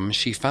 a.m.,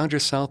 she found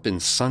herself in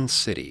Sun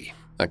City,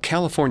 a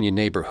California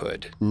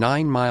neighborhood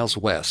 9 miles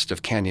west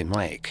of Canyon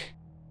Lake.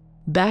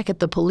 Back at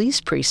the police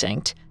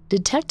precinct,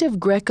 Detective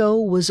Greco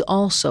was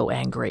also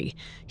angry.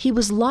 He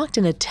was locked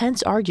in a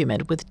tense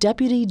argument with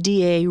Deputy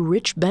DA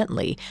Rich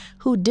Bentley,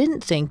 who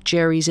didn't think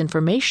Jerry's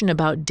information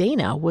about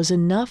Dana was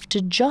enough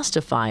to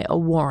justify a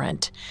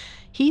warrant.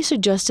 He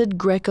suggested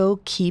Greco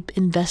keep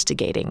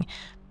investigating,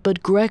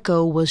 but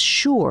Greco was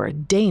sure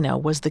Dana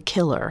was the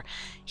killer.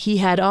 He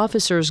had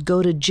officers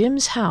go to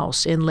Jim's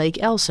house in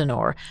Lake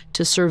Elsinore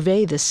to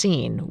survey the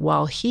scene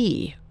while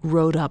he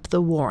wrote up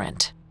the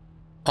warrant.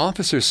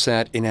 Officers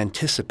sat in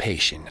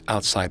anticipation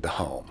outside the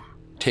home,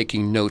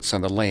 taking notes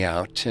on the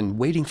layout and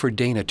waiting for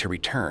Dana to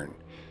return.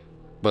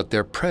 But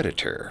their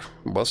predator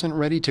wasn't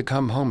ready to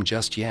come home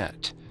just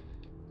yet.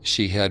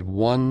 She had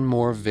one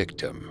more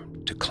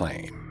victim to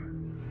claim.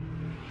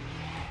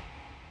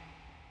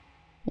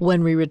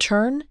 When we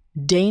return,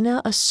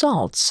 Dana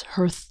assaults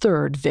her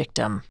 3rd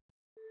victim.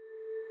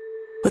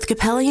 With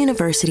Capella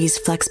University's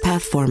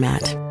FlexPath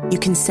format, you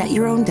can set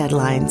your own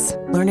deadlines,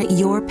 learn at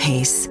your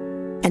pace,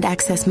 and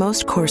access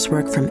most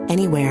coursework from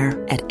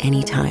anywhere at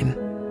any time.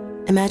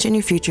 Imagine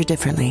your future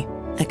differently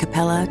at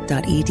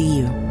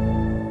capella.edu.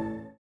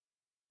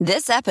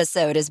 This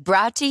episode is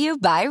brought to you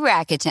by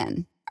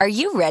Rakuten. Are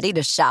you ready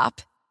to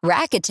shop?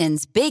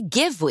 Rakuten's Big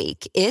Give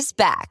Week is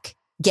back.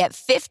 Get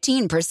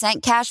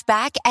 15% cash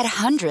back at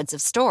hundreds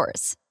of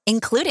stores,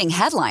 including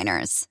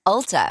headliners,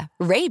 Ulta,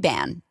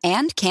 Ray-Ban,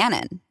 and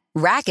Canon.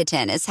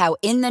 Rakuten is how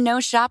in-the-know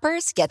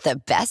shoppers get the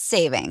best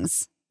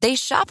savings. They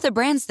shop the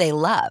brands they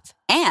love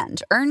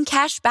and earn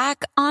cash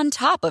back on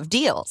top of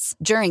deals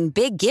during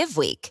Big Give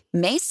Week,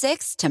 May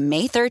 6th to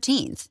May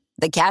 13th.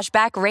 The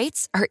cashback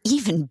rates are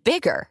even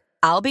bigger.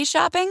 I'll be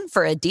shopping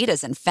for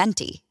Adidas and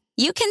Fenty.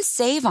 You can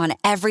save on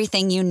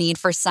everything you need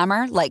for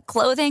summer, like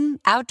clothing,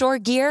 outdoor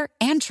gear,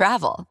 and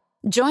travel.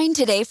 Join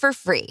today for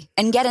free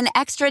and get an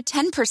extra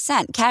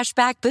 10%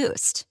 cashback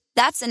boost.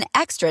 That's an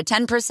extra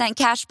 10%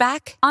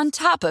 cashback on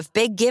top of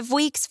Big Give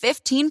Week's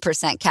 15%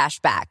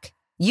 cashback.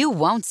 you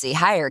won't see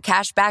higher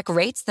cashback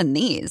rates than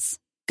these.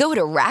 Go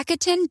to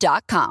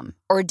Rakuten.com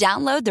or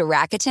download the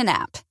Rakuten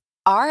app.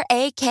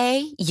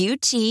 RAKUTEN.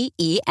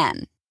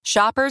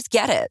 Shoppers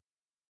get it.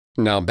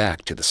 Now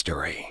back to the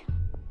story.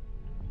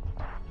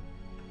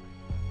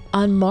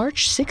 On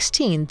March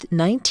 16,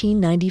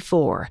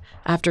 1994,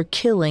 after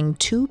killing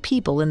 2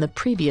 people in the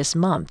previous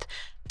month,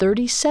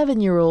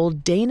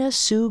 37-year-old Dana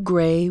Sue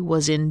Gray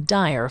was in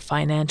dire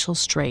financial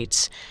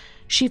straits.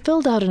 She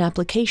filled out an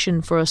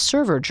application for a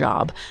server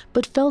job,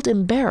 but felt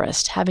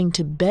embarrassed having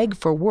to beg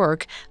for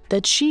work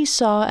that she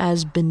saw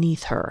as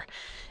beneath her.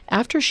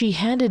 After she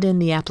handed in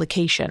the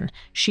application,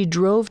 she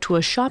drove to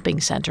a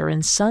shopping center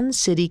in Sun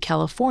City,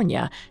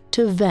 California,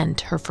 to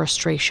vent her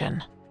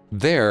frustration.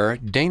 There,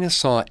 Dana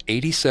saw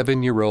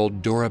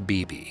 87-year-old Dora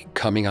Beebe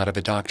coming out of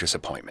a doctor's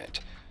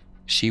appointment.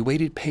 She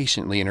waited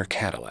patiently in her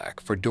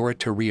Cadillac for Dora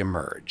to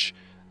reemerge,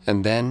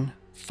 and then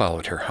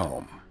followed her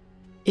home.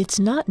 It's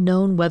not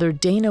known whether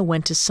Dana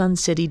went to Sun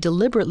City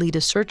deliberately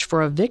to search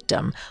for a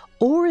victim,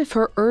 or if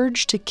her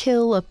urge to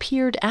kill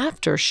appeared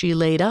after she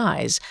laid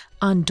eyes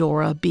on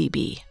Dora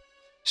Beebe.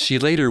 She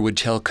later would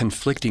tell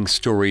conflicting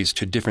stories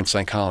to different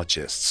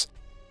psychologists.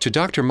 To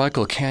Dr.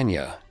 Michael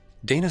Kanya,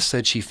 Dana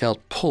said she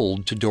felt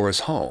pulled to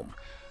Dora's home,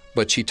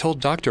 but she told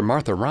Dr.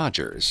 Martha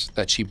Rogers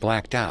that she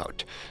blacked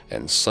out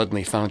and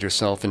suddenly found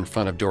herself in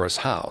front of Dora's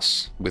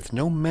house with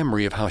no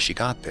memory of how she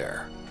got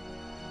there.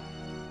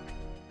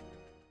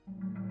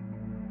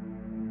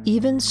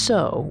 Even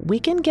so, we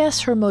can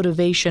guess her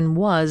motivation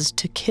was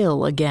to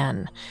kill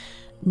again.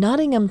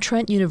 Nottingham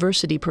Trent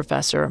University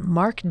professor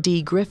Mark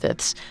D.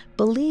 Griffiths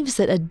believes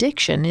that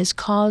addiction is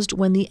caused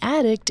when the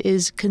addict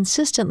is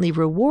consistently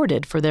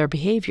rewarded for their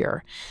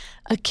behavior.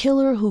 A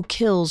killer who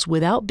kills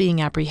without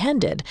being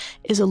apprehended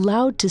is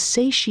allowed to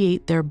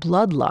satiate their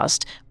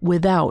bloodlust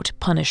without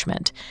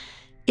punishment.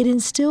 It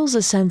instills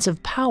a sense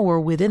of power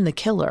within the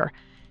killer.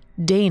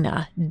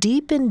 Dana,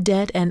 deep in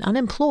debt and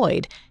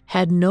unemployed,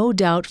 had no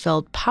doubt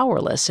felt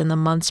powerless in the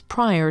months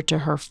prior to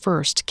her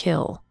first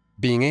kill.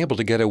 Being able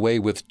to get away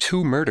with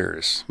 2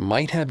 murders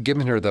might have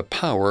given her the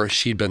power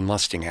she'd been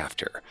lusting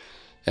after.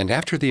 And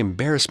after the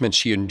embarrassment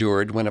she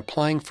endured when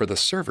applying for the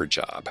server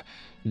job,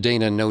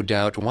 Dana no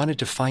doubt wanted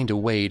to find a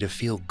way to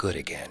feel good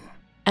again.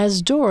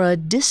 As Dora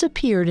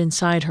disappeared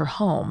inside her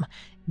home,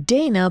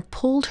 Dana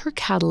pulled her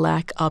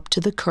Cadillac up to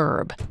the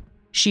curb.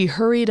 She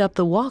hurried up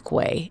the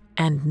walkway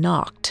and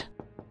knocked.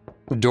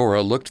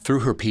 Dora looked through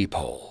her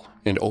peephole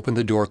and opened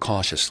the door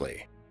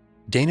cautiously.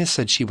 Dana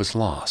said she was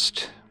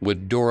lost.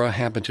 Would Dora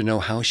happen to know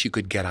how she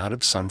could get out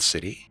of Sun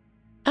City?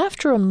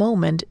 After a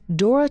moment,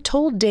 Dora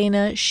told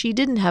Dana she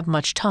didn't have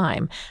much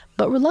time,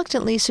 but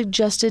reluctantly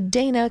suggested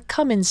Dana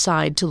come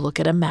inside to look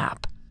at a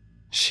map.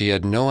 She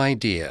had no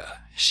idea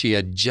she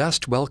had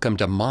just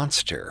welcomed a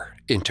monster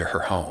into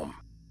her home.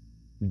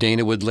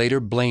 Dana would later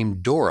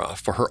blame Dora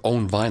for her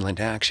own violent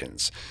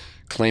actions,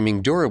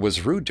 claiming Dora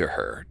was rude to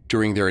her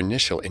during their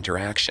initial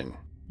interaction.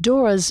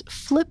 Dora's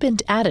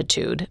flippant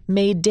attitude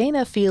made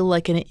Dana feel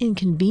like an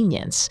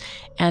inconvenience,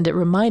 and it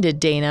reminded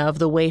Dana of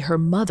the way her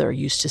mother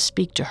used to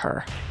speak to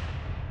her.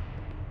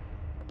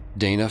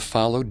 Dana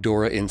followed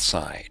Dora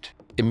inside,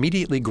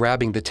 immediately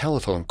grabbing the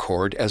telephone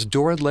cord as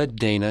Dora led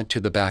Dana to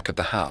the back of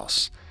the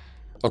house.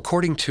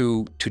 According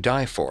to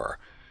Die For,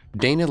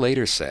 Dana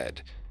later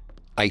said,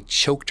 "I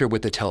choked her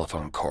with the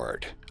telephone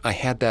cord. I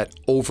had that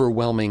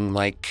overwhelming,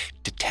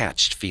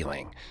 detached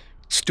feeling.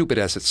 Stupid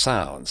as it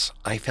sounds,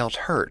 I felt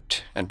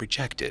hurt and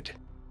rejected."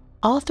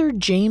 Author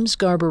James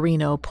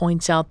Garbarino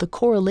points out the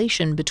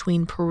correlation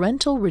between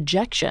parental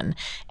rejection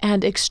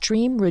and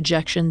extreme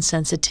rejection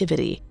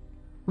sensitivity.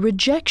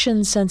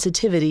 Rejection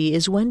sensitivity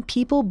is when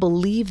people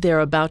believe they're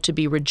about to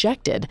be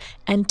rejected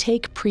and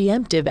take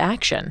preemptive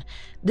action.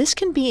 This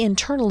can be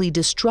internally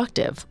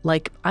destructive,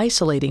 like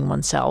isolating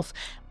oneself,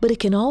 but it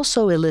can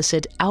also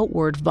elicit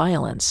outward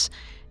violence.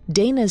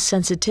 Dana's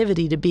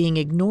sensitivity to being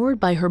ignored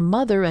by her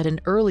mother at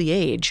an early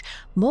age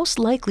most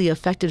likely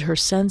affected her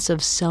sense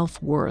of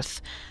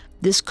self-worth.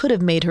 This could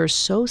have made her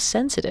so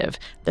sensitive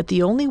that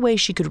the only way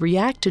she could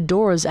react to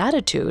Dora's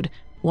attitude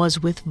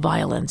was with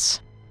violence.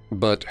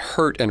 But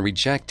hurt and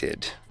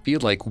rejected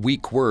feel like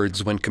weak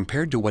words when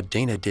compared to what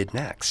Dana did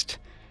next.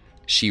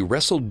 She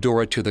wrestled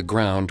Dora to the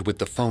ground with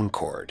the phone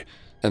cord,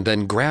 and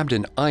then grabbed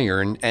an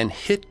iron and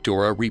hit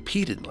Dora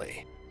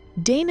repeatedly.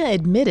 Dana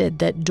admitted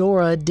that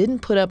Dora didn't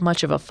put up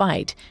much of a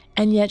fight,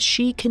 and yet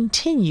she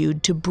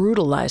continued to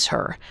brutalize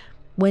her.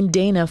 When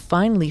Dana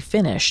finally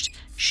finished,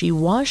 she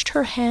washed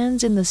her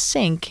hands in the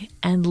sink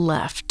and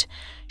left.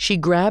 She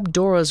grabbed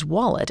Dora's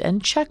wallet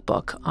and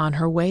checkbook on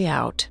her way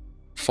out.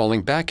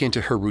 Falling back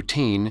into her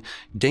routine,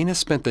 Dana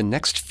spent the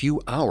next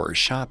few hours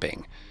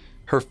shopping.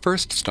 Her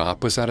first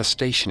stop was at a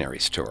stationery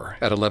store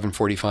at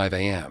 11:45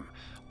 a.m.,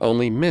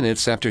 only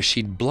minutes after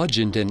she'd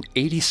bludgeoned an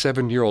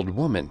 87-year-old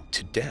woman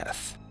to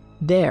death.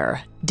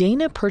 There,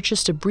 Dana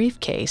purchased a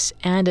briefcase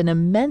and an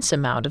immense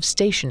amount of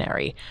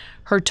stationery.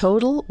 Her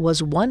total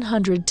was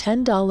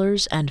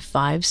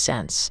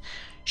 $110.05.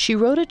 She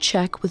wrote a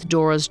check with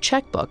Dora's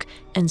checkbook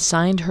and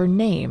signed her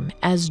name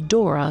as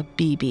Dora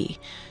Beebe.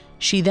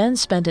 She then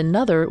spent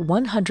another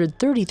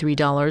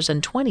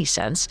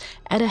 $133.20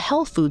 at a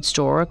health food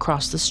store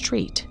across the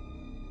street.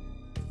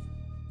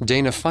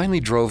 Dana finally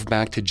drove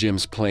back to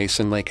Jim's place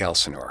in Lake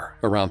Elsinore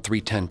around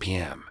 3:10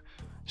 p.m.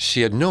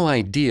 She had no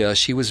idea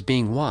she was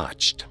being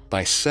watched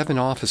by 7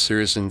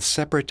 officers in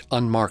separate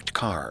unmarked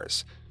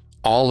cars.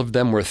 All of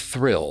them were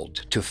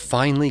thrilled to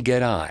finally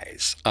get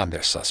eyes on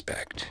their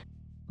suspect.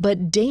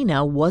 But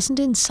Dana wasn't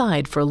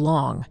inside for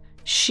long.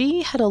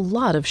 She had a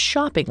lot of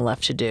shopping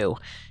left to do.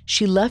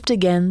 She left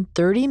again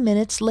 30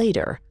 minutes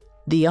later.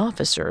 The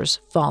officers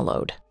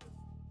followed.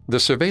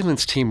 The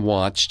surveillance team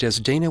watched as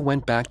Dana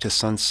went back to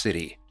Sun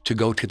City to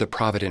go to the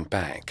Provident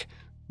Bank,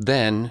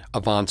 then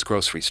a Vons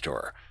grocery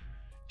store.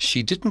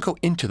 She didn't go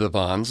into the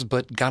Vons,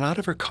 but got out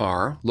of her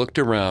car, looked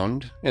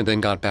around, and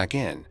then got back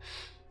in.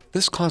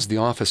 This caused the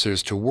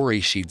officers to worry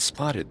she'd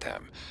spotted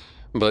them.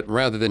 But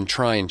rather than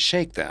try and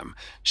shake them,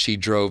 she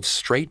drove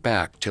straight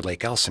back to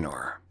Lake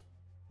Elsinore.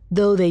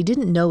 Though they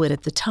didn't know it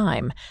at the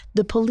time,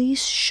 the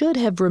police should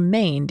have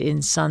remained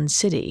in Sun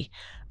City.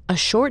 A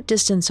short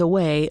distance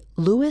away,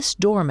 Louis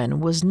Dorman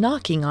was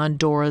knocking on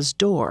Dora's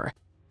door.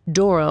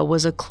 Dora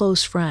was a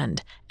close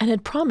friend and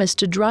had promised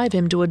to drive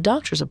him to a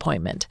doctor's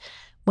appointment.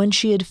 When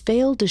she had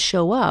failed to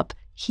show up,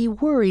 he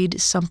worried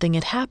something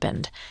had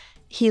happened.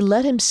 He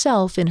let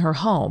himself in her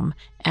home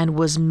and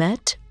was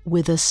met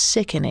with a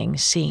sickening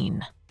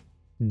scene.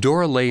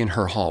 Dora lay in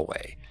her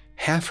hallway,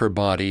 half her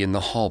body in the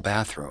hall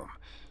bathroom.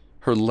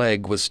 Her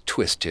leg was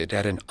twisted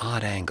at an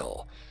odd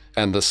angle,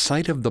 and the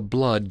sight of the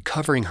blood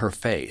covering her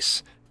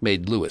face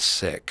made Louis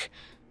sick.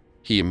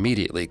 He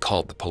immediately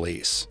called the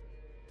police.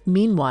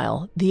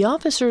 Meanwhile, the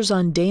officers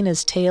on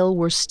Dana's tail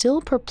were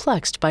still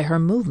perplexed by her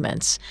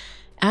movements.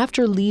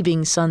 After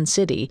leaving Sun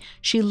City,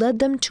 she led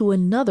them to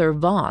another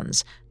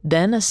Vons,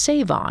 then a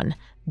Save-On,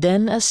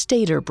 then a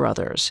Stater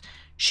Brothers.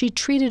 She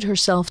treated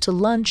herself to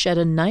lunch at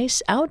a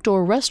nice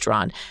outdoor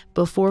restaurant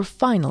before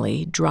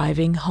finally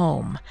driving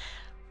home.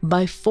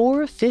 By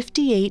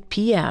 4:58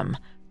 p.m.,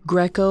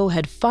 Greco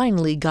had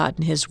finally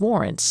gotten his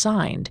warrant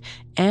signed,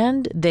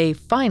 and they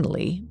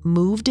finally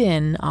moved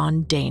in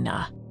on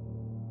Dana.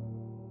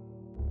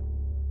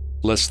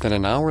 Less than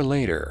an hour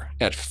later,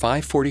 at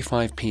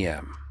 5:45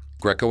 p.m.,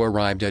 Greco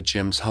arrived at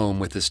Jim's home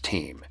with his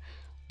team.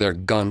 Their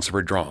guns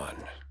were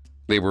drawn.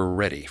 They were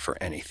ready for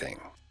anything.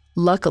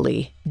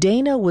 Luckily,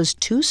 Dana was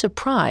too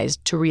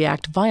surprised to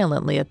react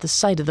violently at the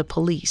sight of the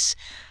police.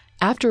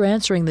 After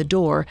answering the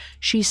door,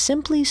 she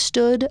simply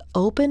stood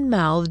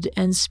open-mouthed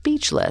and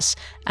speechless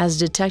as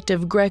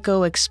Detective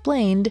Greco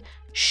explained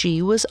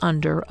she was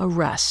under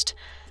arrest.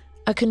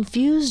 A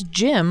confused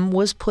Jim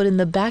was put in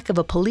the back of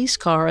a police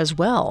car as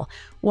well,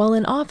 while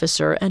an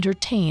officer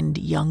entertained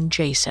young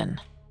Jason.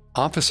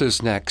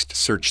 Officers next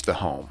searched the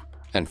home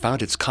and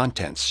found its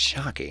contents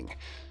shocking.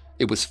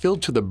 It was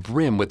filled to the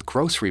brim with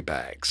grocery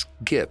bags,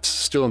 gifts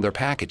still in their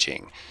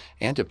packaging,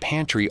 and a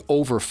pantry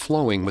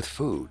overflowing with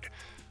food.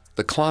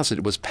 The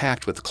closet was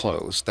packed with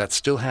clothes that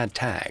still had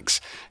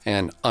tags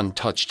and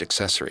untouched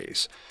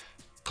accessories.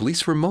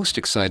 Police were most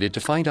excited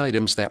to find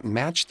items that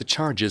matched the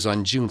charges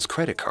on June's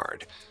credit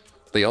card.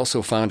 They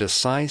also found a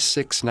size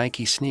 6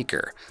 Nike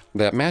sneaker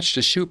that matched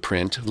a shoe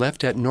print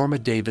left at Norma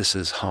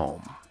Davis's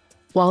home.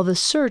 While the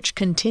search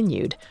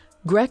continued,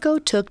 Greco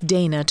took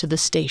Dana to the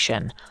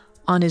station.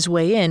 On his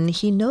way in,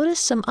 he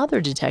noticed some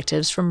other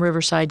detectives from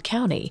Riverside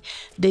County.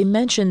 They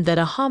mentioned that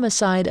a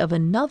homicide of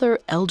another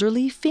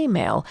elderly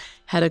female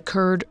had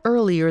occurred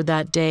earlier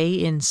that day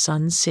in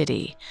Sun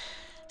City.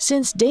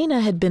 Since Dana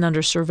had been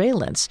under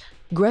surveillance,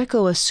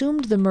 Greco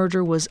assumed the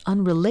murder was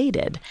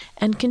unrelated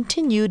and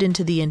continued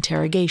into the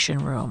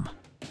interrogation room.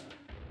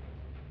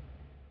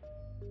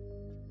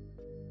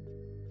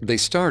 They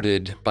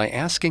started by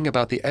asking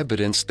about the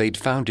evidence they'd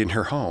found in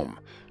her home.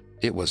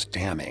 It was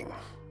damning,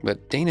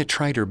 but Dana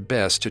tried her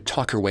best to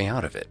talk her way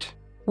out of it.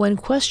 When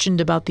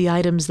questioned about the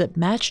items that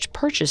matched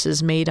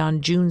purchases made on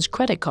June's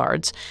credit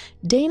cards,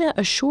 Dana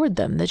assured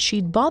them that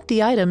she'd bought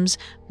the items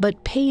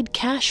but paid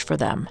cash for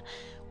them.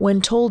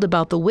 When told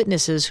about the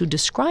witnesses who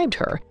described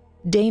her,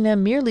 Dana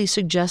merely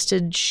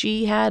suggested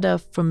she had a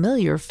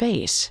familiar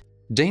face.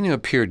 Dana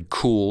appeared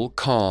cool,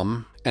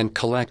 calm, and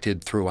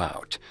collected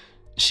throughout.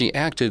 She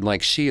acted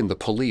like she and the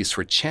police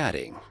were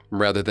chatting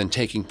rather than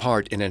taking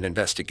part in an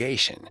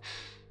investigation.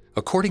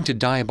 According to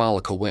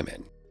Diabolical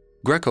Women,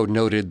 Greco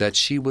noted that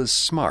she was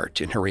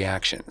smart in her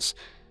reactions.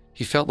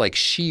 He felt like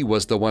she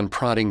was the one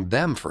prodding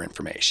them for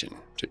information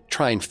to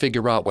try and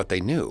figure out what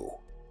they knew.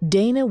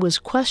 Dana was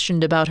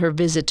questioned about her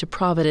visit to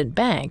Provident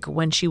Bank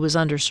when she was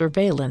under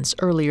surveillance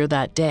earlier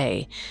that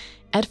day.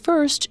 At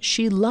first,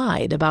 she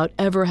lied about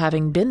ever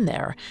having been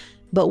there,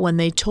 but when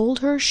they told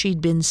her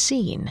she'd been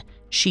seen,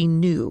 she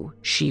knew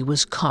she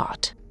was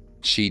caught.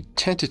 She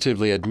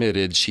tentatively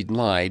admitted she'd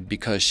lied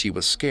because she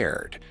was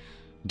scared.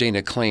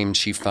 Dana claimed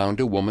she found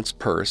a woman's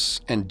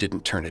purse and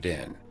didn't turn it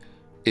in.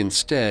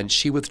 Instead,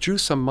 she withdrew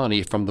some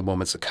money from the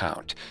woman's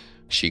account.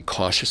 She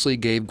cautiously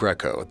gave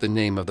Greco the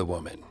name of the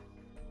woman,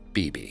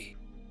 Bibi.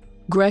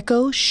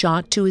 Greco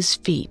shot to his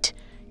feet.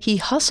 He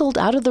hustled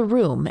out of the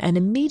room and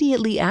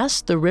immediately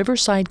asked the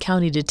Riverside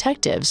County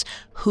detectives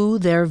who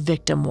their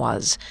victim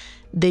was.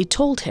 They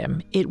told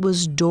him it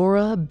was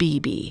Dora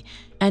Beebe,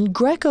 and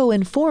Greco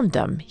informed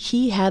them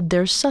he had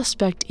their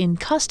suspect in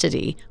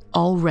custody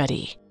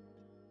already.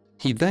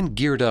 He then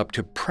geared up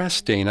to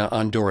press Dana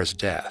on Dora's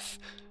death.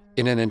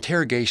 In an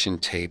interrogation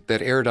tape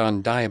that aired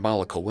on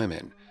Diabolical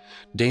Women,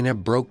 Dana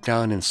broke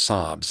down in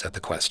sobs at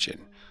the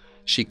question.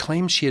 She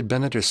claimed she had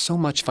been under so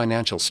much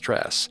financial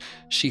stress,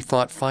 she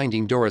thought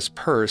finding Dora's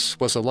purse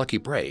was a lucky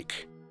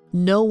break.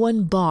 No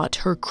one bought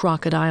her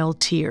crocodile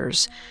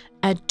tears.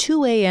 At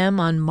 2 a.m.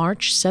 on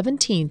March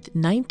 17,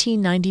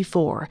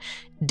 1994,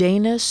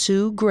 Dana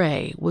Sue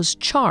Gray was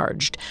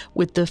charged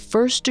with the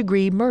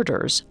first-degree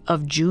murders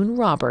of June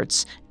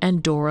Roberts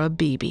and Dora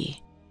Beebe.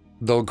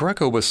 Though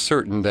Greco was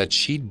certain that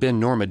she'd been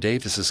Norma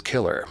Davis's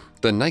killer,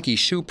 the Nike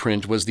shoe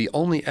print was the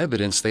only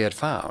evidence they had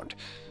found,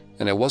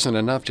 and it wasn't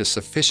enough to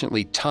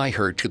sufficiently tie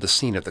her to the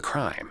scene of the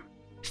crime.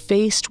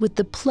 Faced with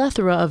the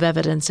plethora of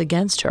evidence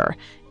against her,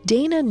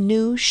 Dana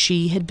knew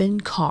she had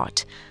been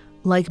caught.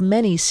 Like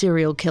many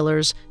serial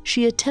killers,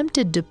 she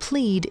attempted to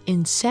plead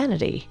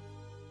insanity.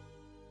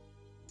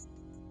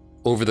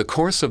 Over the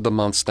course of the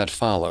months that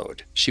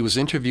followed, she was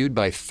interviewed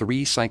by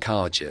 3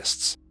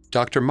 psychologists.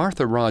 Dr.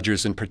 Martha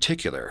Rogers, in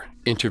particular,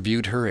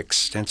 interviewed her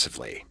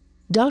extensively.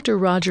 Dr.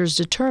 Rogers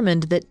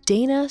determined that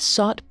Dana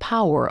sought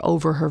power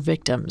over her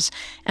victims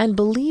and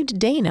believed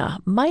Dana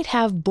might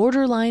have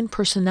borderline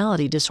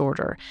personality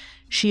disorder.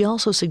 She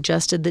also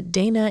suggested that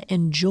Dana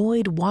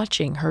enjoyed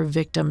watching her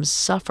victims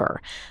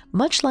suffer,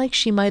 much like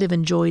she might have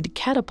enjoyed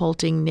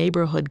catapulting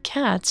neighborhood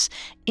cats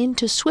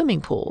into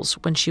swimming pools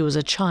when she was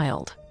a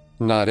child.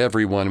 Not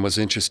everyone was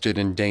interested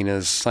in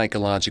Dana's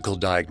psychological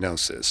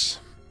diagnosis.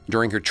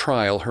 During her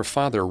trial, her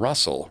father,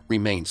 Russell,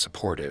 remained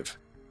supportive.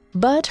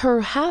 But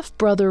her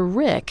half-brother,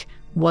 Rick,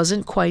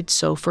 wasn't quite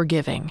so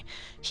forgiving.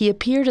 He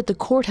appeared at the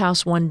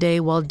courthouse one day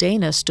while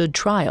Dana stood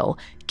trial,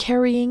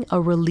 carrying a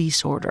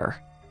release order.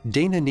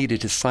 Dana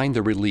needed to sign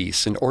the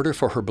release in order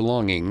for her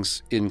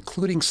belongings,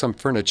 including some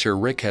furniture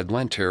Rick had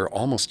lent her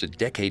almost a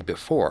decade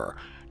before,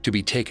 to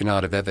be taken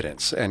out of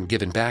evidence and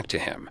given back to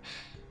him.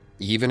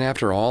 Even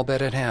after all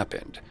that had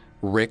happened,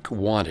 Rick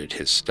wanted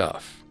his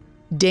stuff.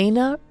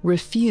 Dana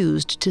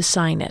refused to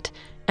sign it,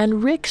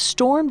 and Rick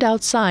stormed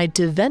outside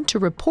to vent to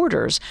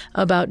reporters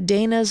about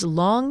Dana's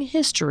long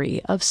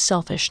history of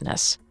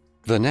selfishness.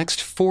 The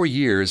next 4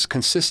 years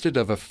consisted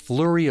of a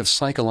flurry of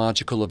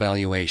psychological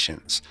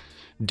evaluations.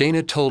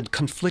 Dana told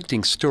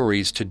conflicting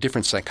stories to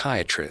different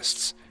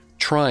psychiatrists,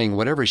 trying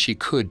whatever she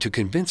could to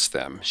convince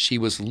them she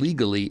was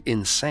legally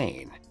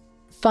insane.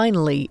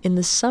 Finally, in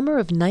the summer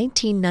of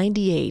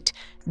 1998,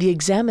 the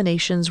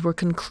examinations were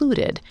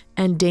concluded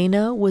and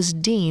Dana was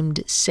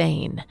deemed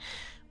sane.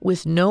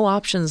 With no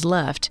options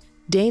left,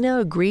 Dana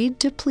agreed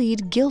to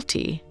plead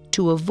guilty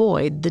to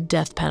avoid the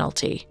death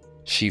penalty.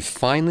 She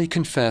finally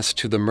confessed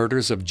to the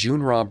murders of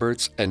June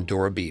Roberts and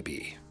Dora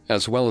Beebe,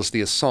 as well as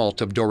the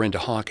assault of Dorinda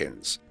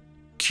Hawkins.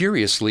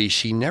 Curiously,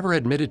 she never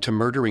admitted to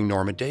murdering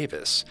Norma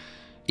Davis.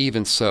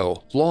 Even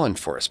so, law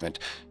enforcement,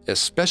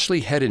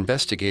 especially head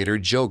investigator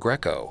Joe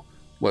Greco,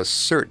 was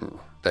certain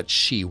that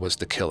she was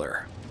the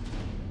killer.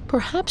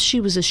 Perhaps she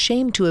was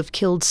ashamed to have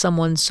killed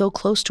someone so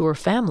close to her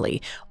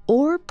family,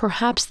 or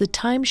perhaps the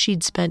time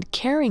she'd spent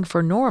caring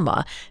for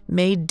Norma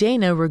made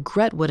Dana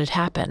regret what had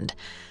happened.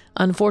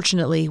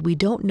 Unfortunately, we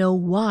don't know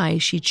why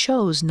she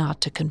chose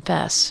not to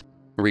confess.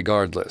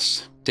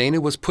 Regardless,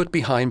 Dana was put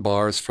behind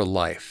bars for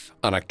life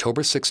on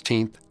October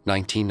 16,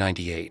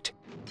 1998.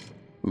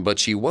 But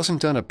she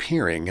wasn't done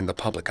appearing in the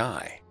public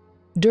eye.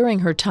 During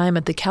her time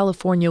at the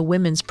California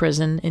Women's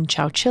Prison in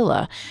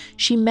Chowchilla,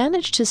 she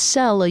managed to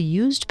sell a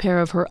used pair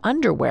of her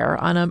underwear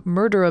on a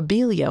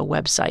murderabilia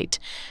website.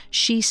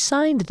 She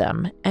signed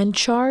them and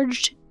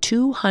charged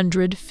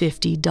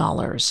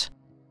 $250.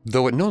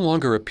 Though it no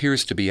longer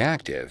appears to be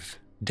active,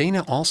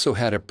 Dana also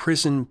had a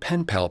prison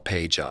pen pal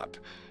page up,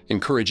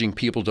 encouraging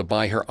people to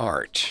buy her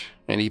art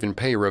and even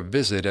pay her a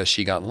visit as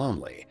she got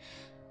lonely.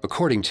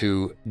 According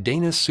to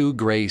Dana Sue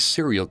Gray,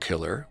 Serial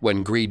Killer,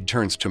 When Greed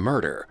Turns to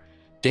Murder,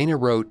 Dana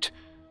wrote,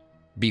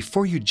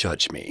 "Before you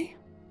judge me,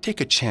 take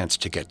a chance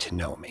to get to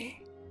know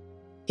me."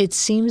 It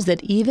seems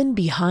that even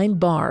behind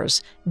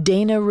bars,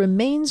 Dana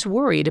remains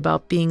worried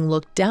about being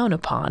looked down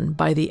upon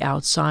by the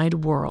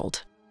outside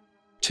world.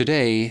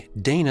 Today,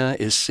 Dana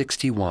is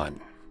 61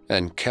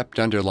 and kept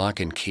under lock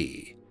and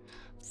key.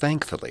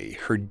 Thankfully,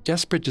 her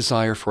desperate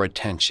desire for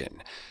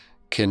attention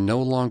can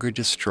no longer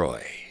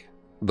destroy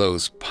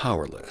those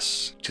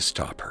powerless to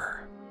stop her.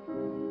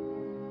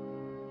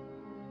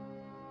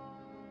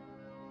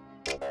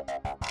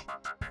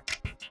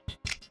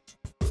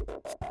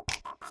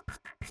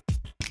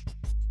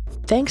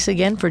 Thanks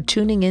again for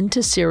tuning in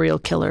to Serial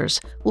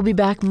Killers. We'll be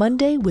back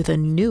Monday with a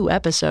new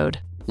episode.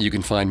 You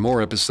can find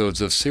more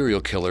episodes of Serial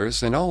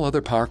Killers and all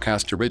other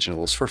Parcast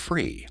originals for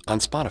free on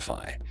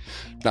Spotify.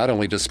 Not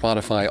only does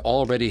Spotify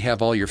already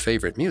have all your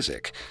favorite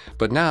music,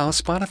 but now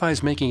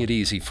Spotify's making it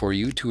easy for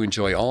you to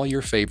enjoy all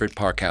your favorite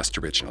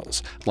Parcast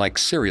originals, like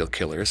Serial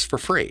Killers, for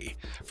free,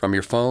 from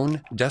your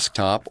phone,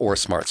 desktop, or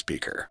smart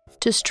speaker.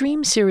 To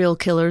stream Serial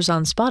Killers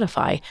on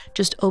Spotify,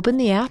 just open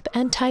the app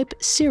and type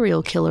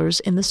Serial Killers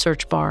in the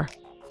search bar.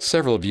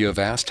 Several of you have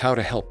asked how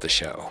to help the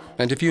show,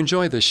 and if you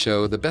enjoy this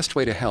show, the best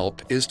way to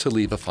help is to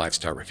leave a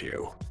 5-star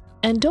review.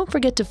 And don't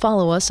forget to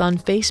follow us on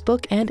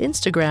Facebook and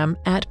Instagram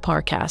at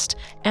Parcast,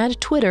 and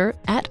Twitter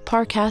at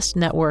Parcast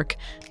Network.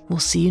 We'll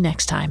see you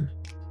next time.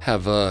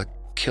 Have a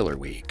killer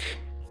week.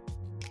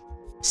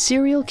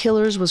 Serial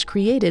Killers was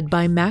created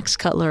by Max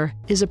Cutler,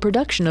 is a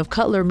production of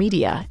Cutler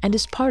Media, and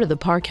is part of the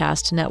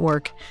Parcast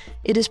Network.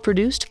 It is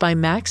produced by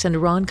Max and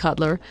Ron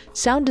Cutler,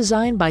 sound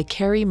design by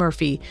Carrie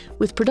Murphy,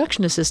 with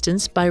production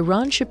assistance by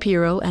Ron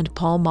Shapiro and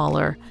Paul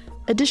Mahler.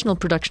 Additional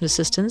production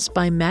assistance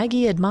by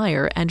Maggie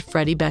Admire and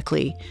Freddie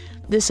Beckley.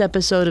 This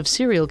episode of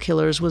Serial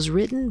Killers was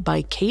written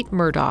by Kate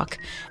Murdoch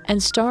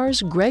and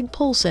stars Greg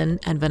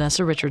Polson and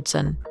Vanessa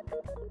Richardson.